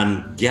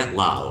and get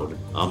loud,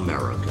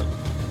 America.